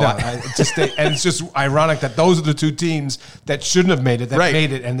Vegas, so No, I, it's just ironic that those are the two teams that shouldn't have made it, that Right.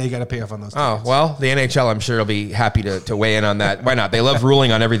 made it, and they got to pay off on those. oh tickets. well, the NHL I'm sure will be happy to weigh in on that. Why not? They love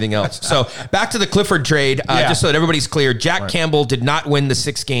ruling on everything else. So back to the Clifford trade. Yeah. Just so that everybody's clear, Jack Campbell did not win the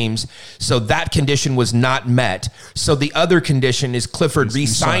 6 games, so that condition was not met. So the other condition is Clifford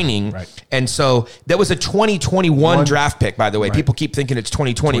re-signing, right. and so that was a 2021 draft pick. By the way, people keep thinking it's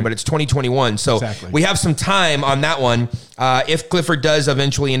 2020, but it's 2021. So Exactly. we have some time on that one. If Clifford does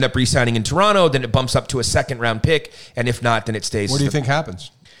eventually end up re-signing in Toronto, then it bumps up to a 2nd-round pick, and if not, then it stays. What do you think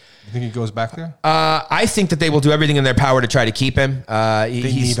happens? You think he goes back there? I think that they will do everything in their power to try to keep him.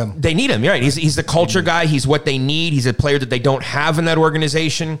 need him. They need him. You're right. He's the culture guy. He's what they need. He's a player that they don't have in that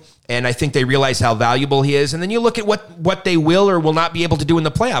organization. And I think they realize how valuable he is. And then you look at what they will or will not be able to do in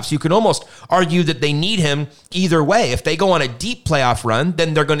the playoffs. You can almost argue that they need him either way. If they go on a deep playoff run,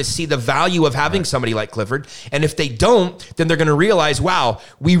 then they're going to see the value of having somebody like Clifford. And if they don't, then they're going to realize, wow,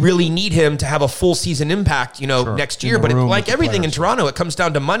 we really need him to have a full season impact, next In year. the But room like with the everything in players. Toronto, it comes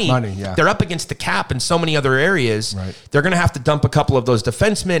down to money. Money, yeah. They're up against the cap in so many other areas. Right. They're going to have to dump a couple of those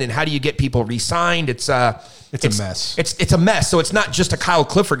defensemen. And how do you get people re-signed? It's a mess. It's a mess. So it's not just a Kyle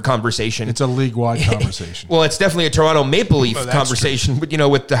Clifford conversation. It's a league-wide conversation. Well, it's definitely a Toronto Maple Leaf that's conversation, but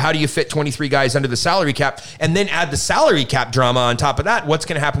with the how do you fit 23 guys under the salary cap and then add the salary cap drama on top of that? What's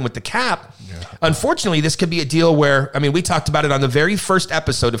going to happen with the cap? Yeah. Unfortunately, this could be a deal where, we talked about it on the very first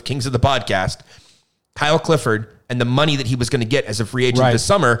episode of Kings of the Podcast. Kyle Clifford and the money that he was going to get as a free agent Right. this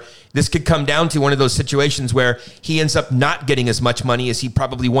summer, this could come down to one of those situations where he ends up not getting as much money as he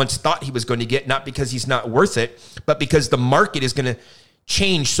probably once thought he was going to get, not because he's not worth it, but because the market is going to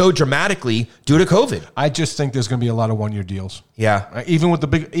change so dramatically due to COVID. I just think there's going to be a lot of one-year deals. Yeah. Right?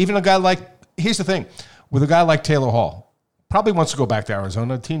 Even a guy like, here's the thing, with a guy like Taylor Hall, probably wants to go back to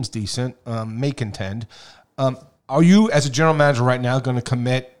Arizona. The team's decent, may contend. Are you, as a general manager right now, going to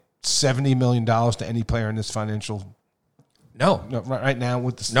commit $70 million to any player in this financial? No. No, right now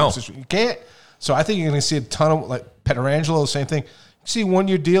with the No. you can't. So I think you're going to see a ton of like Petrangelo, same thing. See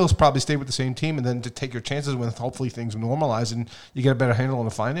 1-year deals, probably stay with the same team, and then to take your chances when hopefully things normalize and you get a better handle on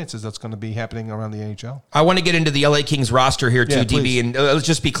the finances. That's going to be happening around the NHL. I want to get into the LA Kings roster here too, Yeah, DB, please. and let's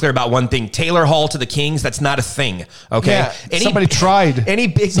just be clear about one thing: Taylor Hall to the Kings. That's not a thing. Okay, Yeah, somebody tried.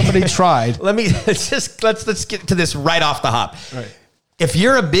 Somebody tried. Let me let's get to this right off the hop. Right. If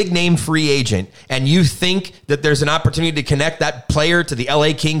you're a big name free agent and you think that there's an opportunity to connect that player to the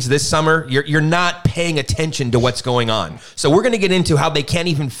LA Kings this summer, you're not paying attention to what's going on. So we're going to get into how they can't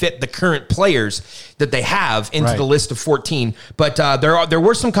even fit the current players that they have into Right. the list of 14. But there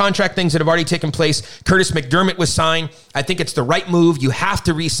were some contract things that have already taken place. Curtis McDermott was signed. I think it's the right move. You have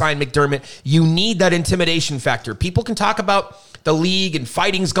to re-sign McDermott. You need that intimidation factor. People can talk about the league and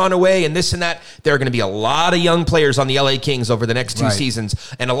fighting's gone away and this and that. There are going to be a lot of young players on the LA Kings over the next 2 Right. seasons,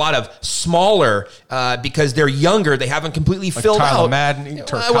 and a lot of smaller because they're younger. They haven't completely filled Tyler out. Madden,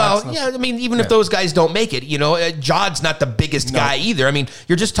 Turcotte, Well, yeah, even if those guys don't make it, Jod's not the biggest guy either.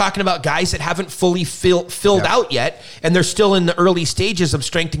 You're just talking about guys that haven't fully filled out yet, and they're still in the early stages of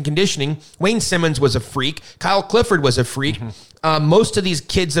strength and conditioning. Wayne Simmons was a freak. Kyle Clifford was a freak. Most of these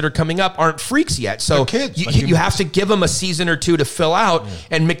kids that are coming up aren't freaks yet. So They're kids, like you have to give them a season or two to fill out.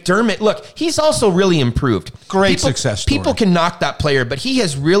 And McDermott, look, he's also really improved. Great success story. People can knock that player, but he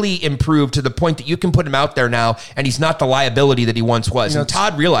has really improved to the point that you can put him out there now, and he's not the liability that he once was. And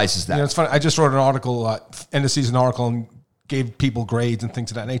Todd realizes that. It's funny. I just wrote an article, end of season article, and gave people grades and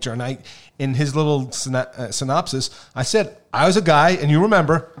things of that nature. And in his little synopsis, I said, I was a guy, and you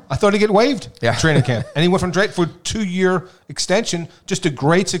remember, I thought he'd get waived training camp. And he went from Drake for a 2-year extension. Just a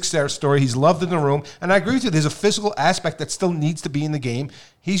great success story. He's loved in the room. And I agree with you. There's a physical aspect that still needs to be in the game.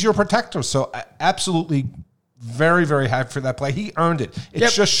 He's your protector. So absolutely very, very happy for that play. He earned it. It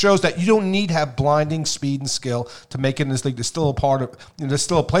just shows that you don't need to have blinding speed and skill to make it in this league. There's still a part of, there's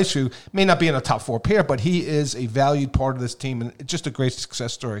still a place for you. May not be in a top 4 pair, but he is a valued part of this team, and it's just a great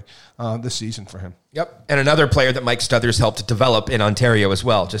success story this season for him. Yep. And another player that Mike Stothers helped develop in Ontario as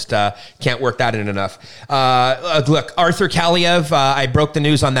well. Just can't work that in enough. Look, Arthur Kaliev, I broke the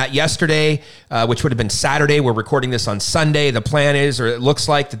news on that yesterday, which would have been Saturday. We're recording this on Sunday. The plan is, or it looks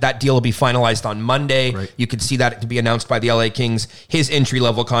like, that deal will be finalized on Monday. Right. You could see that to be announced by the LA Kings, his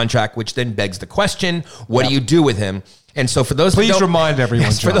entry-level contract, which then begs the question, what do you do with him? And so for those Please remind everyone,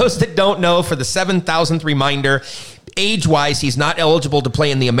 yes, for those that don't know, for the 7,000th reminder, age-wise, he's not eligible to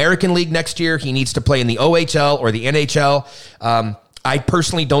play in the American League next year. He needs to play in the OHL or the NHL. I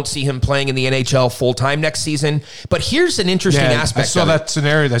personally don't see him playing in the NHL full-time next season. But here's an interesting aspect. I saw that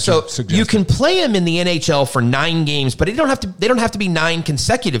scenario that you suggested. You can play him in the NHL for 9 games, but they don't have to be 9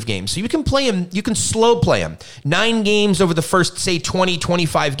 consecutive games. So you can play him, you can slow play him. 9 games over the first, say, 20,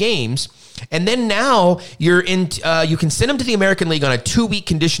 25 games. And then now you can send him to the American League on a 2-week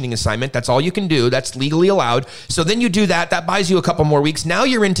conditioning assignment. That's all you can do. That's legally allowed. So then you do that. That buys you a couple more weeks. Now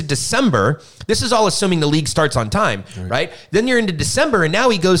you're into December. This is all assuming the league starts on time, right? Then you're into December, and now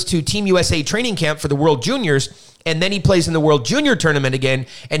he goes to Team USA training camp for the World Juniors, and then he plays in the World Junior tournament again.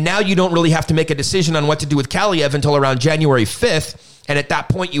 And now you don't really have to make a decision on what to do with Kaliev until around January 5th. And at that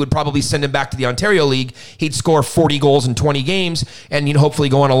point, you would probably send him back to the Ontario League. He'd score 40 goals in 20 games and hopefully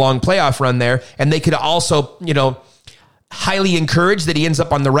go on a long playoff run there. And they could also, highly encourage that he ends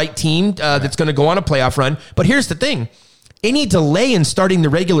up on the right team that's going to go on a playoff run. But here's the thing. Any delay in starting the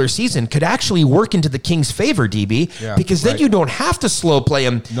regular season could actually work into the Kings' favor, DB, because then you don't have to slow play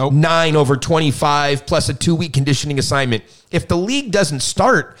him 9 over 25 plus a 2-week conditioning assignment. If the league doesn't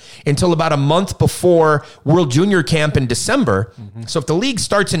start until about a month before World Junior Camp in December, so if the league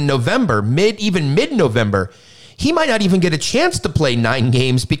starts in November, mid-November, he might not even get a chance to play 9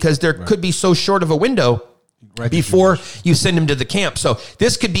 games because there could be so short of a window before you send him to the camp. So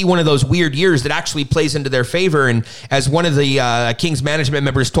this could be one of those weird years that actually plays into their favor. And as one of the Kings management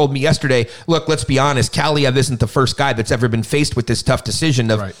members told me yesterday, look, let's be honest, Kaliev isn't the first guy that's ever been faced with this tough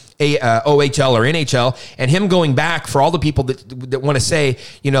decision of OHL or NHL. And him going back, for all the people that want to say,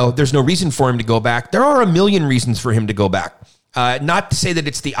 there's no reason for him to go back, there are a million reasons for him to go back. Not to say that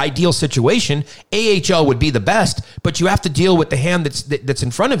it's the ideal situation. AHL would be the best, but you have to deal with the hand that's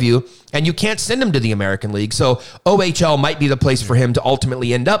in front of you, and you can't send him to the American League. So OHL might be the place for him to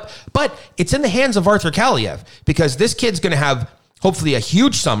ultimately end up, but it's in the hands of Arthur Kaliev, because this kid's going to have hopefully a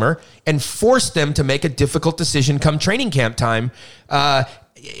huge summer and force them to make a difficult decision come training camp time. But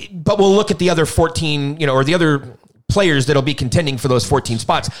we'll look at the other 14, or the other players that'll be contending for those 14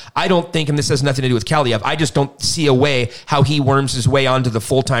 spots. I don't think, and this has nothing to do with Kaliev, I just don't see a way how he worms his way onto the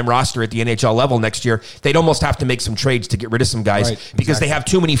full-time roster at the NHL level next year. They'd almost have to make some trades to get rid of some guys because they have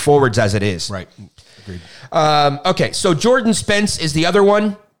too many forwards as it is. Right. Agreed. Okay, so Jordan Spence is the other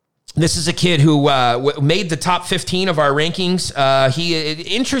one. This is a kid who made the top 15 of our rankings.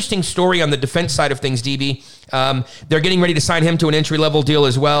 Interesting story on the defense side of things, DB. They're getting ready to sign him to an entry-level deal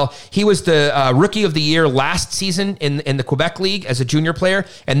as well. He was the Rookie of the Year last season in the Quebec League as a junior player,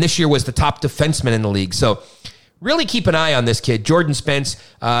 and this year was the top defenseman in the league. So really keep an eye on this kid. Jordan Spence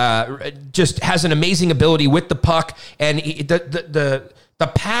just has an amazing ability with the puck, and the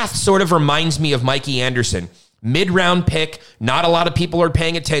path sort of reminds me of Mikey Anderson. Mid-round pick, not a lot of people are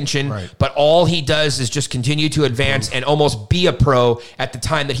paying attention, but all he does is just continue to advance and almost be a pro at the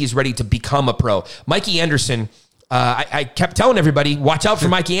time that he's ready to become a pro. Mikey Anderson, I kept telling everybody, watch out for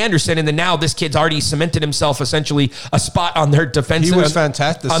Mikey Anderson, and then now this kid's already cemented himself essentially a spot on their defensive. He was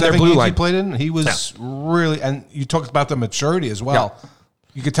fantastic. The on 7 their blue games line. he played in, he was really, and you talked about the maturity as well. Yeah.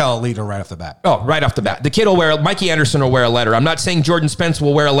 You could tell a leader right off the bat. Oh, right off the bat. The kid Mikey Anderson will wear a letter. I'm not saying Jordan Spence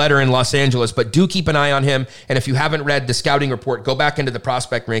will wear a letter in Los Angeles, but do keep an eye on him. And if you haven't read the scouting report, go back into the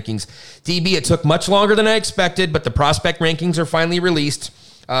prospect rankings. DB, it took much longer than I expected, but the prospect rankings are finally released.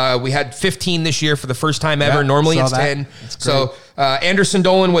 We had 15 this year for the first time ever. Normally it's 10. So Anderson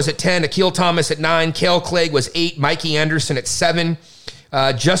Dolan was at 10, Akil Thomas at 9, Cale Clegg was 8, Mikey Anderson at 7.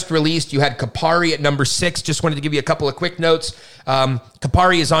 Just released, you had Kapari at number 6. Just wanted to give you a couple of quick notes.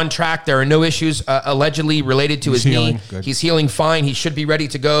 Kupari is on track. There are no issues allegedly related to his healing. knee. Good. He's healing fine. He should be ready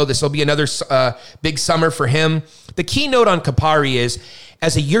to go. This will be another big summer for him. The key note on Kupari is,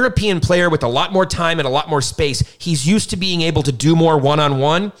 as a European player with a lot more time and a lot more space, he's used to being able to do more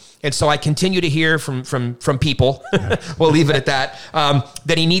one-on-one. And so I continue to hear from people, we'll leave it at that,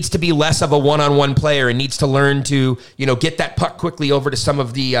 that he needs to be less of a one-on-one player and needs to learn to, get that puck quickly over to some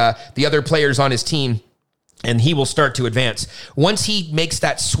of the other players on his team, and he will start to advance. Once he makes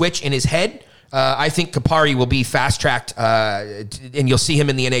that switch in his head, I think Kupari will be fast-tracked, and you'll see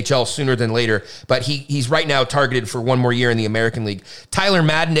him in the NHL sooner than later. But he's right now targeted for one more year in the American League. Tyler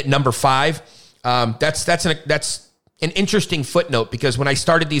Madden at number 5. That's an interesting footnote, because when I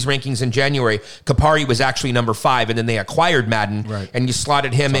started these rankings in January, Kupari was actually number 5, and then they acquired Madden, and you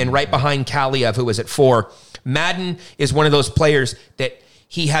slotted him in right behind Kaliev, who was at 4. Madden is one of those players that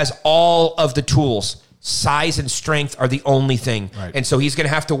he has all of the tools. Size and strength are the only thing. Right. And so he's going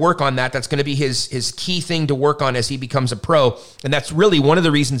to have to work on that. That's going to be his key thing to work on as he becomes a pro. And that's really one of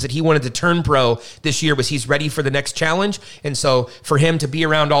the reasons that he wanted to turn pro this year, was he's ready for the next challenge. And so for him to be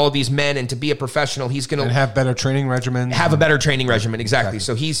around all of these men and to be a professional, he's going to have better training regimen. Have a better training regimen. Exactly.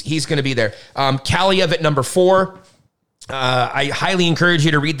 So he's going to be there. Kaliev at number 4. I highly encourage you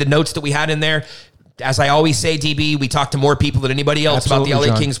to read the notes that we had in there. As I always say, DB, we talk to more people than anybody else about the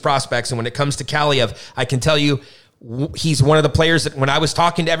LA Kings prospects. And when it comes to Kaliev, I can tell you, he's one of the players that when I was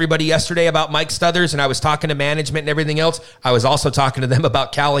talking to everybody yesterday about Mike Stothers and I was talking to management and everything else, I was also talking to them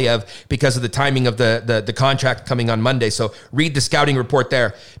about Kaliev because of the timing of the contract coming on Monday. So read the scouting report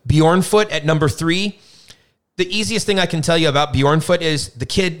there. Bjornfoot at number 3. The easiest thing I can tell you about Bjornfoot is the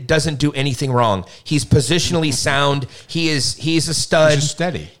kid doesn't do anything wrong. He's positionally sound. He's a stud. He's just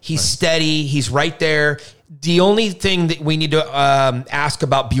steady. He's steady. He's right there. The only thing that we need to ask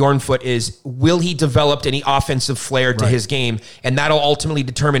about Bjornfoot is, will he develop any offensive flair to his game? And that'll ultimately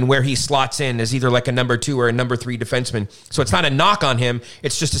determine where he slots in as either like a number 2 or a number 3 defenseman. So it's not a knock on him.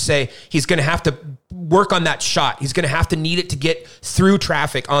 It's just to say he's going to have to work on that shot. He's going to have to need it to get through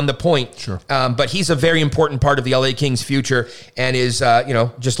traffic on the point. Sure. But he's a very important part of the LA Kings future and is,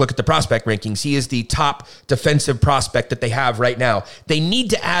 just look at the prospect rankings. He is the top defensive prospect that they have right now. They need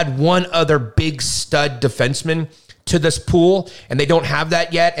to add one other big stud defenseman to this pool, and they don't have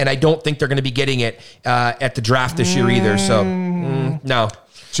that yet, and I don't think they're going to be getting it at the draft this year either. So, no.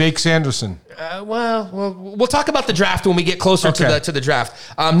 Jake Sanderson. We'll talk about the draft when we get closer to the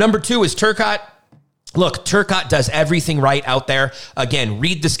draft. Number 2 is Turcotte. Look, Turcotte does everything right out there. Again,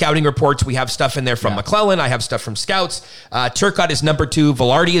 read the scouting reports. We have stuff in there from McClellan. I have stuff from scouts. Turcotte is number 2.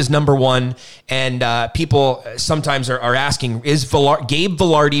 Velarde is number 1. And people sometimes are asking, is Gabe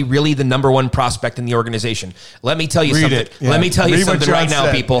Velarde really the number 1 prospect in the organization? Let me tell you something. Let me tell you something right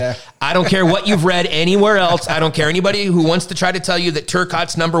now, people. Yeah. I don't care what you've read anywhere else. I don't care anybody who wants to try to tell you that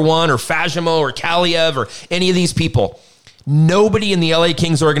Turcotte's number 1 or Fagemo or Kaliev or any of these people. Nobody in the LA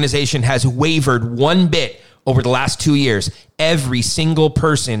Kings organization has wavered one bit over the last 2 years. Every single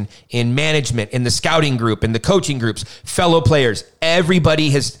person in management, in the scouting group, in the coaching groups, fellow players, everybody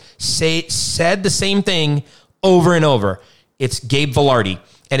has said the same thing over and over. It's Gabe Velarde.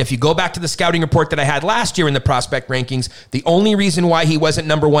 And if you go back to the scouting report that I had last year in the prospect rankings, the only reason why he wasn't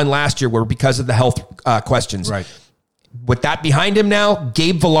number 1 last year were because of the health questions. Right. With that behind him now,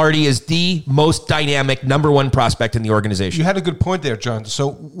 Gabe Velarde is the most dynamic number 1 prospect in the organization. You had a good point there, John.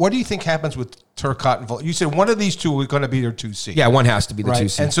 So what do you think happens with Turcotte and Velarde? You said one of these two are going to be their 2C. Yeah, one has to be the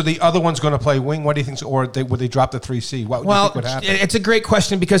 2C. And so the other one's going to play wing. What do you think? Or would they drop the 3C? What do you think would happen? It's a great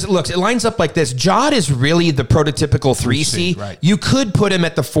question because, look, it lines up like this. Jod is really the prototypical 3C. Right. You could put him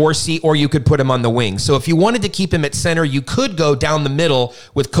at the 4C or you could put him on the wing. So if you wanted to keep him at center, you could go down the middle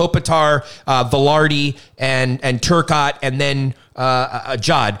with Kopitar, Velarde, and Turcotte, and then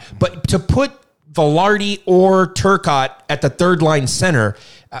Jod. But to put Velarde or Turcotte at the third line center,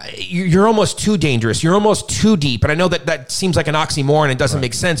 you're almost too dangerous. You're almost too deep. And I know that seems like an oxymoron and doesn't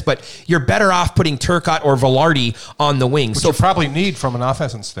make sense, but you're better off putting Turcotte or Velarde on the wing. Which so you probably need from an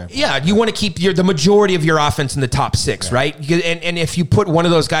offensive standpoint. Yeah, you want to keep the majority of your offense in the top 6, right? And if you put one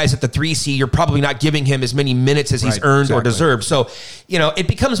of those guys at the 3C, you're probably not giving him as many minutes as he's earned or deserved. So, it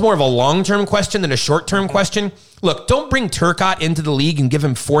becomes more of a long-term question than a short-term question. Look, don't bring Turcotte into the league and give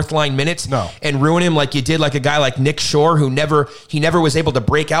him 4th line minutes and ruin him like you did like a guy like Nick Shore who never was able to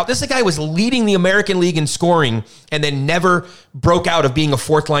break out. This guy was leading the American League in scoring and then never broke out of being a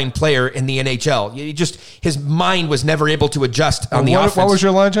 4th line player in the NHL. His mind was never able to adjust on the offense. What was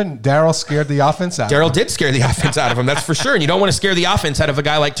your line, John? Daryl scared the offense out of him. Daryl did scare the offense out of him, that's for sure. And you don't want to scare the offense out of a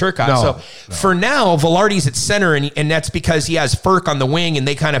guy like Turcotte. For now, Velarde's at center, and that's because he has Furk on the wing, and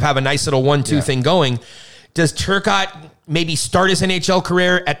they kind of have a nice little 1-2 thing going. Does Turcotte maybe start his NHL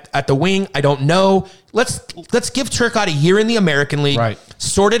career at the wing. I don't know. Let's give Turcotte a year in the American League, Right.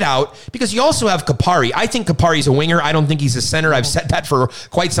 sort it out, because you also have Kupari. I think Kupari's a winger. I don't think he's a center. I've said that for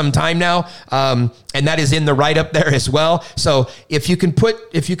quite some time now, and that is in the write-up there as well. So if you can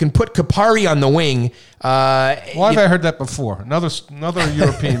put Kupari on the wing, Why have I heard that before? Another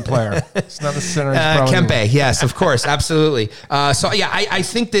European player. It's not a center. Kempe, yes, of course, absolutely. So yeah, I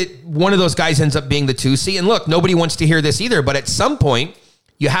think that one of those guys ends up being the 2C. And look, nobody wants to hear this either, but at some point,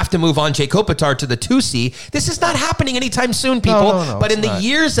 you have to move Anze Kopitar to the 2C. This is not happening anytime soon, people. No, but in the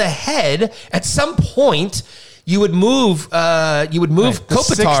years ahead, at some point, you would move Kopitar.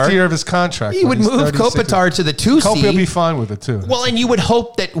 The sixth year of his contract. You would move Kopitar to the 2C. Kopi will be fine with it too. Well, and you would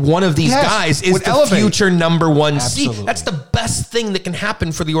hope that one of these Yes, guys is would the elevate. future number 1C. Absolutely. That's the best thing that can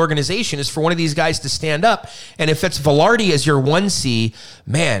happen for the organization, is for one of these guys to stand up. And if it's Velarde as your 1C,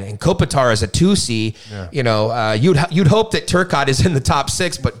 man, and Kopitar as a 2C, you'd hope that Turcotte is in the top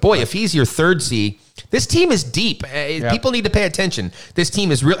 6. But boy, if he's your 3rd C, this team is deep. People need to pay attention. This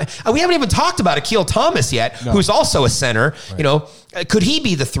team is really. We haven't even talked about Akil Thomas yet, who's also a center. Right. Could he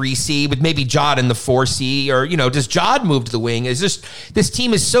be the 3C with maybe Jod in the 4C, or does Jod move to the wing? Is this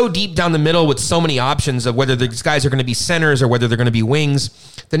team is so deep down the middle with so many options of whether these guys are going to be centers or whether they're going to be wings.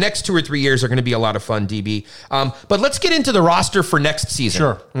 The next 2 or 3 years are going to be a lot of fun, DB. But let's get into the roster for next season.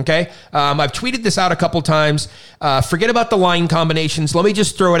 Sure. Okay. I've tweeted this out a couple times. Forget about the line combinations. Let me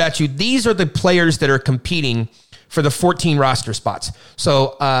just throw it at you. These are the players that are competing for the 14 roster spots.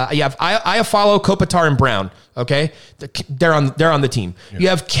 So you have Iafallo, Kopitar, and Brown. Okay, they're on the team. Yeah. You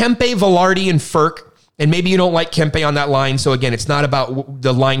have Kempe, Velarde, and Furk. And maybe you don't like Kempe on that line. So again, it's not about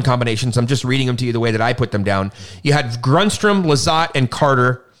the line combinations. I'm just reading them to you the way that I put them down. You had Grundstrom, Lizotte, and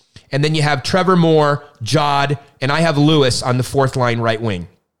Carter. And then you have Trevor Moore, Jod, and I have Lewis on the 4th line right wing.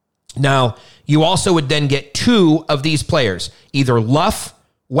 Now, you also would then get 2 of these players, either Luff,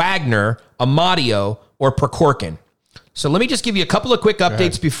 Wagner, Amadio, or Prokhorkin. So let me just give you a couple of quick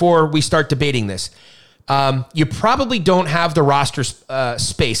updates before we start debating this. You probably don't have the roster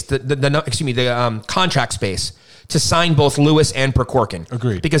space, the contract space to sign both Lewis and Prokhorkin.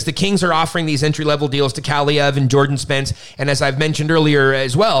 Agreed. Because the Kings are offering these entry-level deals to Kaliev and Jordan Spence, and as I've mentioned earlier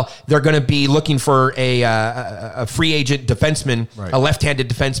as well, they're going to be looking for a free agent defenseman, a left-handed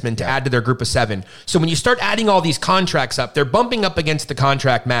defenseman to add to their group of 7. So when you start adding all these contracts up, they're bumping up against the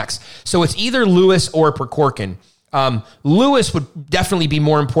contract max. So it's either Lewis or Prokhorkin. Lewis would definitely be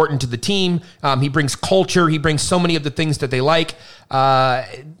more important to the team. He brings culture. He brings so many of the things that they like.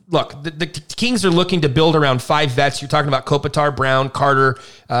 Look, the Kings are looking to build around 5 vets. You're talking about Kopitar, Brown, Carter,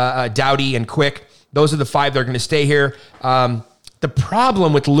 Doughty, and Quick. Those are the 5 that are going to stay here. The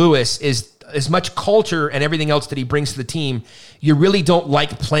problem with Lewis is as much culture and everything else that he brings to the team, you really don't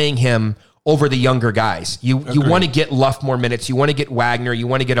like playing him over the younger guys. You want to get Luff more minutes. You want to get Wagner. You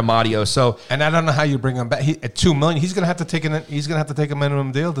want to get Amadio. So, and I don't know how you bring him back. At $2 million, he's going to have to take a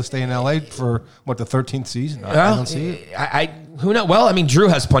minimum deal to stay in LA for the 13th season. I don't see it. Who knows? Well, I mean, Drew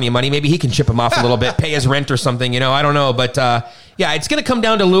has plenty of money. Maybe he can chip him off a little bit, pay his rent or something. I don't know, but yeah, it's going to come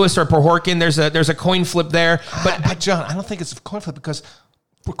down to Lewis or Prokhorkin. There's a coin flip there, but John, I don't think it's a coin flip because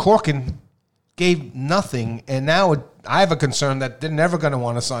Prokhorkin gave nothing, and now I have a concern that they're never going to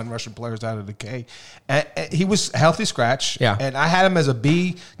want to sign Russian players out of the K. And he was a healthy scratch, and I had him as a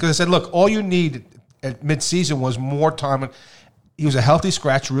B because I said, look, all you need at midseason was more time. He was a healthy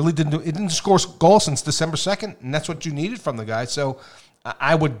scratch, really didn't score goals since December 2nd, and that's what you needed from the guy. So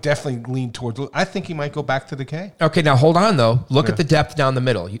I would definitely lean towards. I think he might go back to the K. Okay, now hold on though. Look at the depth down the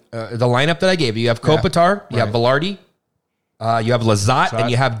middle. The lineup that I gave you. You have Kopitar, you have Velarde, you have Lizotte, and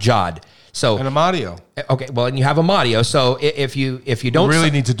you have Jod. So and Amadio. Okay, well, and you have Amadio. So if you don't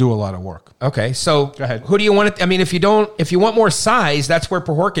really need to do a lot of work. Okay, so go ahead. Who do you want? I mean, if you want more size, that's where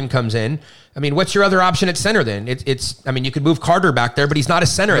Prokhorkin comes in. I mean, what's your other option at center then? It's I mean, you could move Carter back there, but he's not a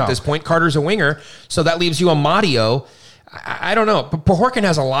center at this point. Carter's a winger, so that leaves you Amadio. I don't know. But Prokhorkin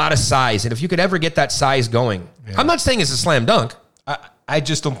has a lot of size, and if you could ever get that size going, I'm not saying it's a slam dunk. I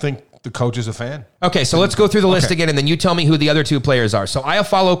just don't think the coach is a fan. Okay, so let's go through the list again, and then you tell me who the other 2 players are. So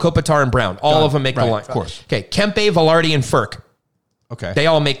Iafallo, Kopitar, and Brown. All of them make the line. Of course. Okay, Kempe, Velarde, and Furk. Okay. They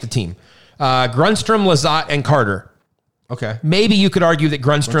all make the team. Grundstrom, Lizotte, and Carter. Okay. Maybe you could argue that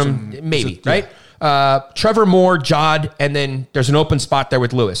Grundstrom maybe, right? Trevor Moore, Jod, and then there's an open spot there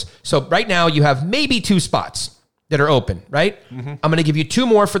with Lewis. So right now you have maybe 2 spots that are open, right? Mm-hmm. I'm going to give you 2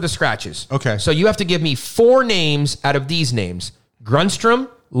 more for the scratches. Okay. So you have to give me 4 names out of these names. Grundstrom,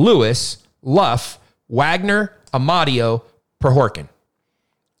 Lewis, Luff, Wagner, Amadio, Prokhorkin.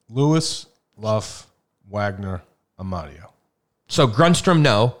 Lewis, Luff, Wagner, Amadio. So Grundstrom,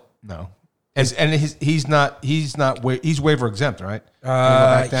 no. No. he's waiver exempt, right?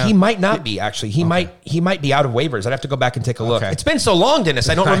 He might not be actually. He might be out of waivers. I'd have to go back and take a look. Okay. It's been so long, Dennis.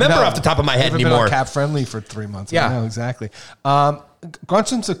 I don't remember off the top of my head They've anymore. been on cap friendly for 3 months. Yeah. I know, exactly.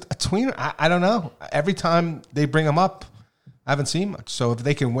 Grunson's a tweener. I don't know. Every time they bring him up, I haven't seen much. So if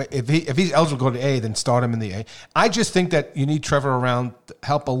they can wait, if he's eligible to go to A, then start him in the A. I just think that you need Trevor around to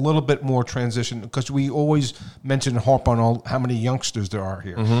help a little bit more transition, because we always mention and harp on how many youngsters there are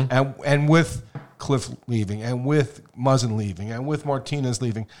here, and with Cliff leaving, and with Muzzin leaving, and with Martinez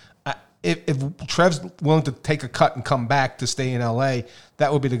leaving. If Trev's willing to take a cut and come back to stay in LA,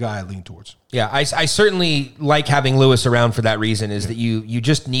 that would be the guy I lean towards. Yeah, I certainly like having Lewis around for that reason, is that you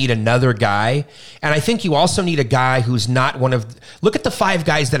just need another guy. And I think you also need a guy who's not one of... Look at the 5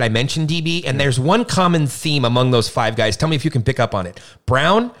 guys that I mentioned, DB, and there's one common theme among those 5 guys. Tell me if you can pick up on it.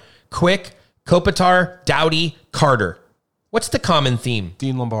 Brown, Quick, Kopitar, Doughty, Carter. What's the common theme?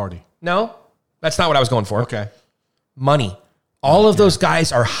 Dean Lombardi. No, that's not what I was going for. Okay. Money. All of those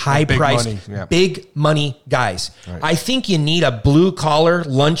guys are high-priced, money, yeah. big money guys. Right. I think you need a blue-collar,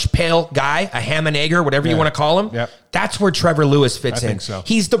 lunch pail guy, a ham and egger, whatever you want to call him. Yep. That's where Trevor Lewis fits I in. think so.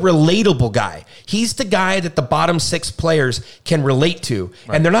 He's the relatable guy. He's the guy that the bottom 6 players can relate to.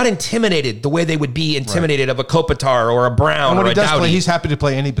 Right. And they're not intimidated the way they would be intimidated of a Kopitar or a Brown And when or he a does Doughty. play, he's happy to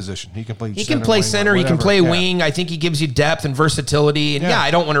play any position. He can play. He can play center. He can play wing. I think he gives you depth and versatility. And Yeah.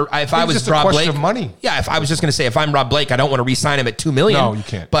 I don't want to. If I was just a Rob question Blake, of money. Yeah, if I was just going to say, if I'm Rob Blake, I don't want to re-sign him at $2 million. No, you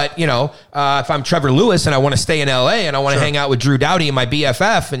can't. But if I'm Trevor Lewis and I want to stay in LA and I want to hang out with Drew Doughty and my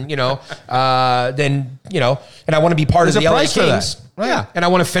BFF, and then and I want to be part There's of the a LA price for Kings. that. Right. Yeah, and I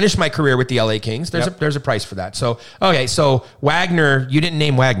want to finish my career with the LA Kings. There's a price for that. So okay, so Wagner, you didn't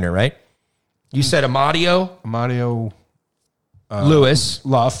name Wagner, right? You said Amadio, Lewis,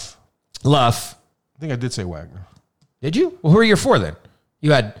 Luff. Luff. I think I did say Wagner. Did you? Well, who are your 4 then?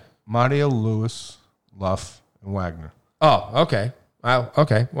 You had. Mario, Lewis, Luff, and Wagner. Oh, okay. Wow.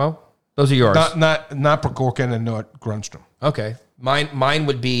 Okay. Well, those are yours. Not Prokopkin and not Grunstrom. Okay. Mine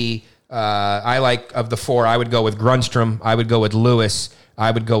would be. I like, of the 4. I would go with Grunstrom. I would go with Lewis.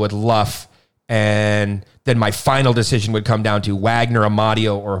 I would go with Luff, and then my final decision would come down to Wagner,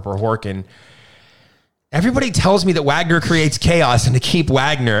 Amadio, or Prokopkin. Everybody tells me that Wagner creates chaos and to keep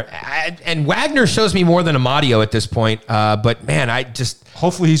Wagner. And Wagner shows me more than Amadio at this point. But, man, I just...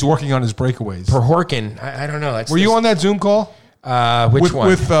 Hopefully he's working on his breakaways. Prokopkin, I don't know. Were you on that Zoom call? Which one?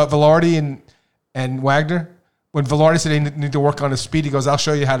 With Velarde and Wagner? When Velarde said he need to work on his speed, he goes, I'll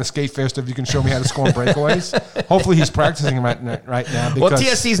show you how to skate faster if you can show me how to score on breakaways. Hopefully he's practicing right now. Well,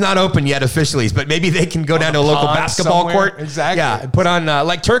 TSC's not open yet officially, but maybe they can go down to a local basketball court. Exactly. Yeah, and put on,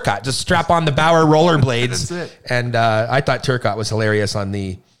 like Turcotte, just strap on the Bauer rollerblades. That's it. And I thought Turcotte was hilarious on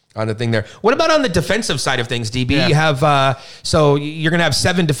the thing there. What about on the defensive side of things, DB? Yeah. You have, so you're going to have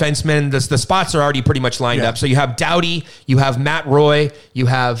 7 defensemen. The spots are already pretty much lined up. So you have Doughty, you have Matt Roy, you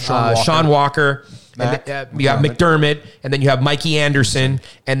have Sean Walker. And you have McDermott, and then you have Mikey Anderson,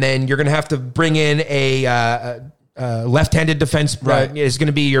 and then you're going to have to bring in a left-handed defense. Is going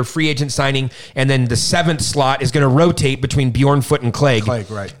to be your free agent signing, and then the 7th slot is going to rotate between Bjorn Foote and Clegg.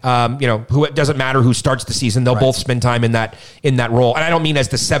 Right. Who it doesn't matter who starts the season; they'll both spend time in that role. And I don't mean as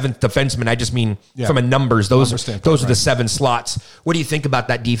the 7th defenseman; I just mean from a numbers. Those are the 7 slots. What do you think about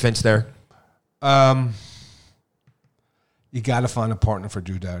that defense there? You got to find a partner for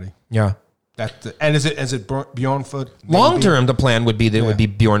Drew Doughty. Yeah. And is it Bjorn Foote? Long term, the plan would be that it would be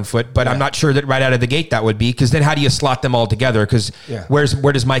Bjorn Foote, but I'm not sure that right out of the gate that would be, because then how do you slot them all together? Because where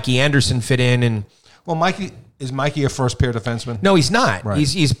does Mikey Anderson fit in? And is Mikey a first pair defenseman? No, he's not. Right.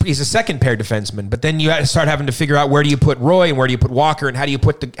 He's a second pair defenseman. But then you start having to figure out where do you put Roy and where do you put Walker, and how do you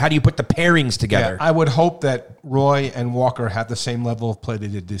put the pairings together? Yeah, I would hope that Roy and Walker have the same level of play they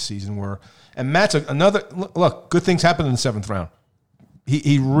did this season. And Matt's another look. Good things happen in the 7th round.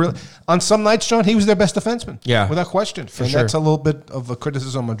 He really, on some nights, John, he was their best defenseman. Yeah. Without question. That's a little bit of a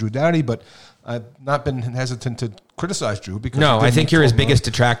criticism on Drew Doughty, but I've not been hesitant to criticize Drew. Because I think you're his biggest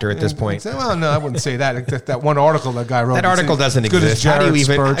detractor at this point. Well, no, I wouldn't say that. That one article that guy wrote. That article doesn't good exist. As How do you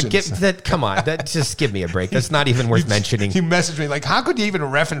Jared even Spurgeon's. come on? Just give me a break. That's not even worth mentioning. You messaged me like, how could you even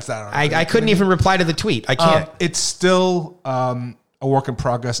reference that? I couldn't even reply to the tweet. I can't. It's still a work in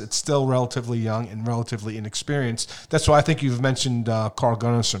progress. It's still relatively young and relatively inexperienced. That's why I think you've mentioned Carl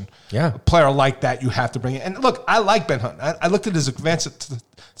Gunnarsson. Yeah. A player like that you have to bring in. And look, I like Ben Hutton. I looked at his advanced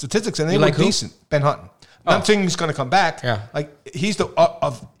statistics, and they like were who? decent. Ben Hutton. I'm thinking he's going to come back. Yeah. Like, he's the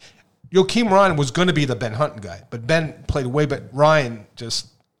of Joakim Ryan was going to be the Ben Hutton guy, but Ben played way better. Ryan just,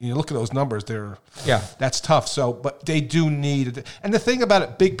 look at those numbers. That's tough. So, but they do need, and the thing about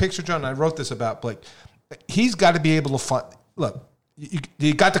it, big picture, John, I wrote this about Blake. He's got to be able to find, look,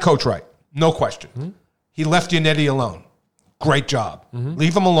 you got the coach right. No question. He left Yannetti alone. Great job.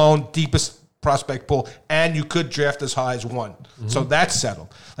 Leave him alone, deepest prospect pool, and you could draft as high as 1. So that's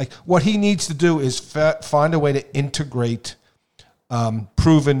settled. Like, what he needs to do is find a way to integrate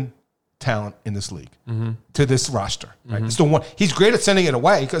proven talent in this league to this roster. Right? It's the one. He's great at sending it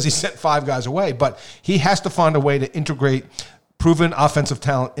away because he sent 5 guys away, but he has to find a way to integrate proven offensive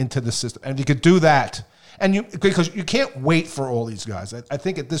talent into the system. And if you could do that, because you can't wait for all these guys. I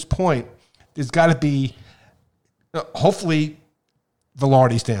think at this point, there's got to be, hopefully,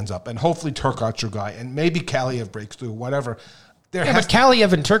 Velarde stands up, and hopefully Turcotte's your guy, and maybe Kaliev breaks through, whatever. But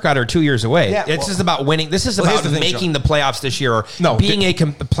Kaliev and Turcotte are 2 years away. Yeah, This is about winning. This is about making the playoffs this year, or being a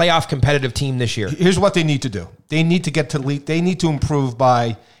playoff competitive team this year. Here's what they need to do. They need to get to lead. They need to improve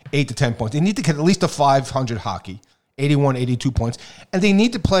by 8 to 10 points. They need to get at least a 500 hockey, 81, 82 points, and they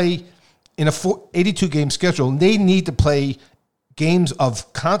need to play in a 82-game schedule. They need to play games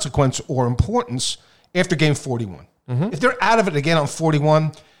of consequence or importance after game 41. If they're out of it again on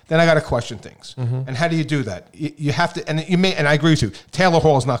 41, then I got to question things. And how do you do that? You have to, and I agree with you. Taylor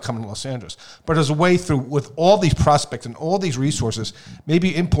Hall is not coming to Los Angeles, but there's a way through with all these prospects and all these resources.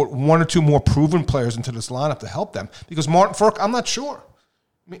 Maybe import 1 or 2 more proven players into this lineup to help them. Because Martin Frk, I'm not sure.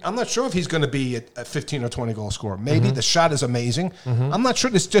 I'm not sure if he's going to be a 15 or 20 goal scorer. Maybe the shot is amazing. I'm not sure.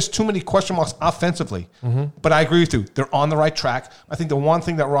 There's just too many question marks offensively. But I agree with you. They're on the right track. I think the one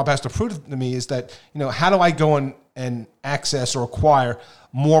thing that Rob has to prove to me is that, how do I go and access or acquire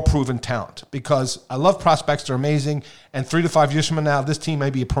more proven talent? Because I love prospects. They're amazing. And 3 to 5 years from now, this team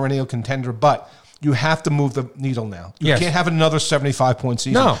may be a perennial contender, but you have to move the needle now. You can't have another 75-point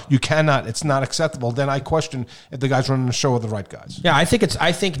season. No. You cannot. It's not acceptable. Then I question if the guys running the show are the right guys. Yeah, I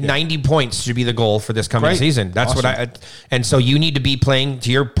think 90 points should be the goal for this coming season. That's awesome. And so you need to be playing,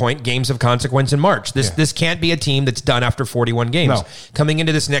 to your point, games of consequence in March. This can't be a team that's done after 41 games. No. Coming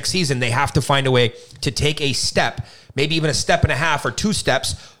into this next season, they have to find a way to take a step, maybe even a step and a half or 2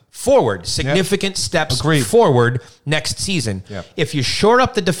 steps forward, significant steps forward next season. If you shore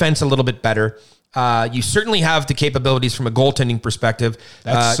up the defense a little bit better, you certainly have the capabilities from a goaltending perspective.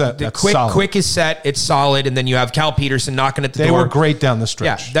 That's solid. Quick is set. It's solid. And then you have Cal Peterson knocking at the door. They were great down the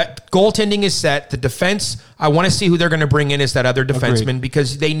stretch. Yeah, that goaltending is set. The defense, I want to see who they're going to bring in as that other defenseman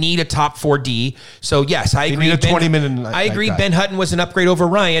because they need a top 4D. So, yes, I agree. Need a 20-minute I agree. Ben Hutton was an upgrade over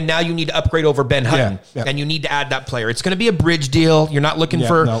Ryan. Now you need to upgrade over Ben Hutton. And you need to add that player. It's going to be a bridge deal. You're not looking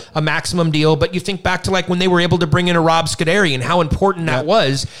for a maximum deal. But you think back to like when they were able to bring in a Rob Scuderi and how important that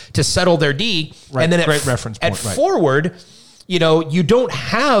was to settle their D. Right. And then great reference point. Forward, you don't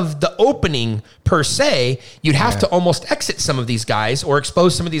have the opening per se. You'd have to almost exit some of these guys or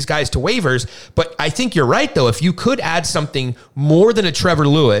expose some of these guys to waivers. But I think you're right, though. If you could add something more than a Trevor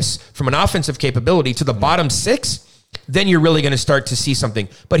Lewis from an offensive capability to the bottom 6, then you're really going to start to see something.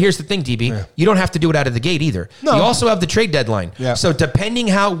 But here's the thing, DB. You don't have to do it out of the gate either. No. You also have the trade deadline. So depending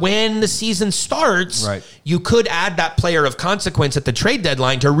when the season starts, you could add that player of consequence at the trade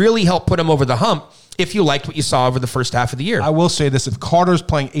deadline to really help put him over the hump if you liked what you saw over the first half of the year. I will say this. If Carter's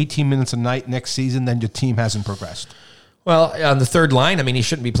playing 18 minutes a night next season, then your team hasn't progressed. Well, on the third line, I mean, he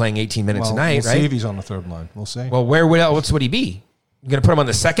shouldn't be playing 18 minutes a night, we'll see if he's on the third line. We'll see. Well, where else would he be? You're going to put him on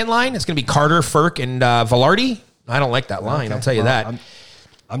the second line? It's going to be Carter, Frk, and Velarde? I don't like that line. Okay. I'll tell you that.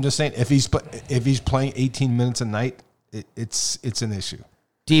 I'm just saying, if he's playing 18 minutes a night, it's an issue.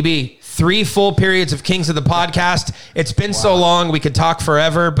 DB, 3 full periods of Kings of the Podcast. It's been so long, we could talk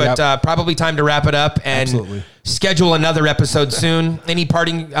forever, but probably time to wrap it up and schedule another episode soon. Any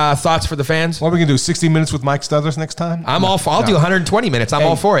parting thoughts for the fans? What are we going to do, 60 minutes with Mike Stothers next time? I'll do 120 minutes. I'm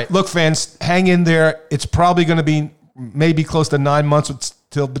all for it. Look, fans, hang in there. It's probably going to be maybe close to 9 months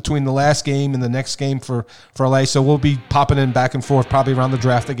till between the last game and the next game for LA. So we'll be popping in back and forth probably around the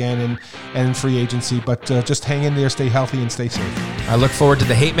draft again and free agency. But just hang in there, stay healthy, and stay safe. I look forward to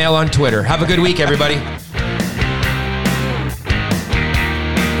the hate mail on Twitter. Have a good week, everybody.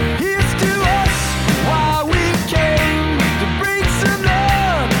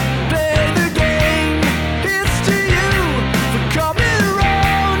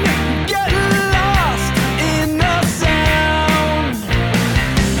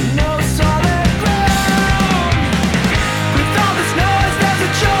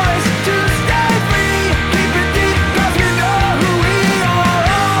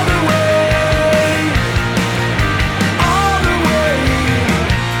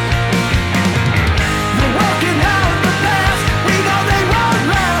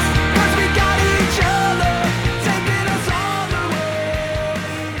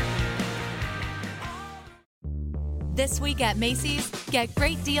 This week at Macy's, get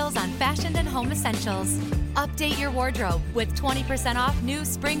great deals on fashion and home essentials. Update your wardrobe with 20% off new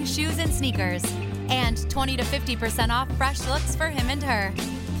spring shoes and sneakers. And 20 to 50% off fresh looks for him and her.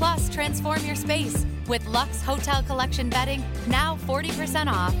 Plus, transform your space with Luxe Hotel Collection bedding, now 40%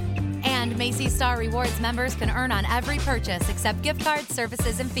 off. And Macy's Star Rewards members can earn on every purchase except gift cards,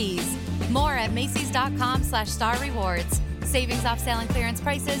 services, and fees. More at Macys.com/Star Rewards. Savings off sale and clearance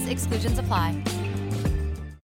prices. Exclusions apply.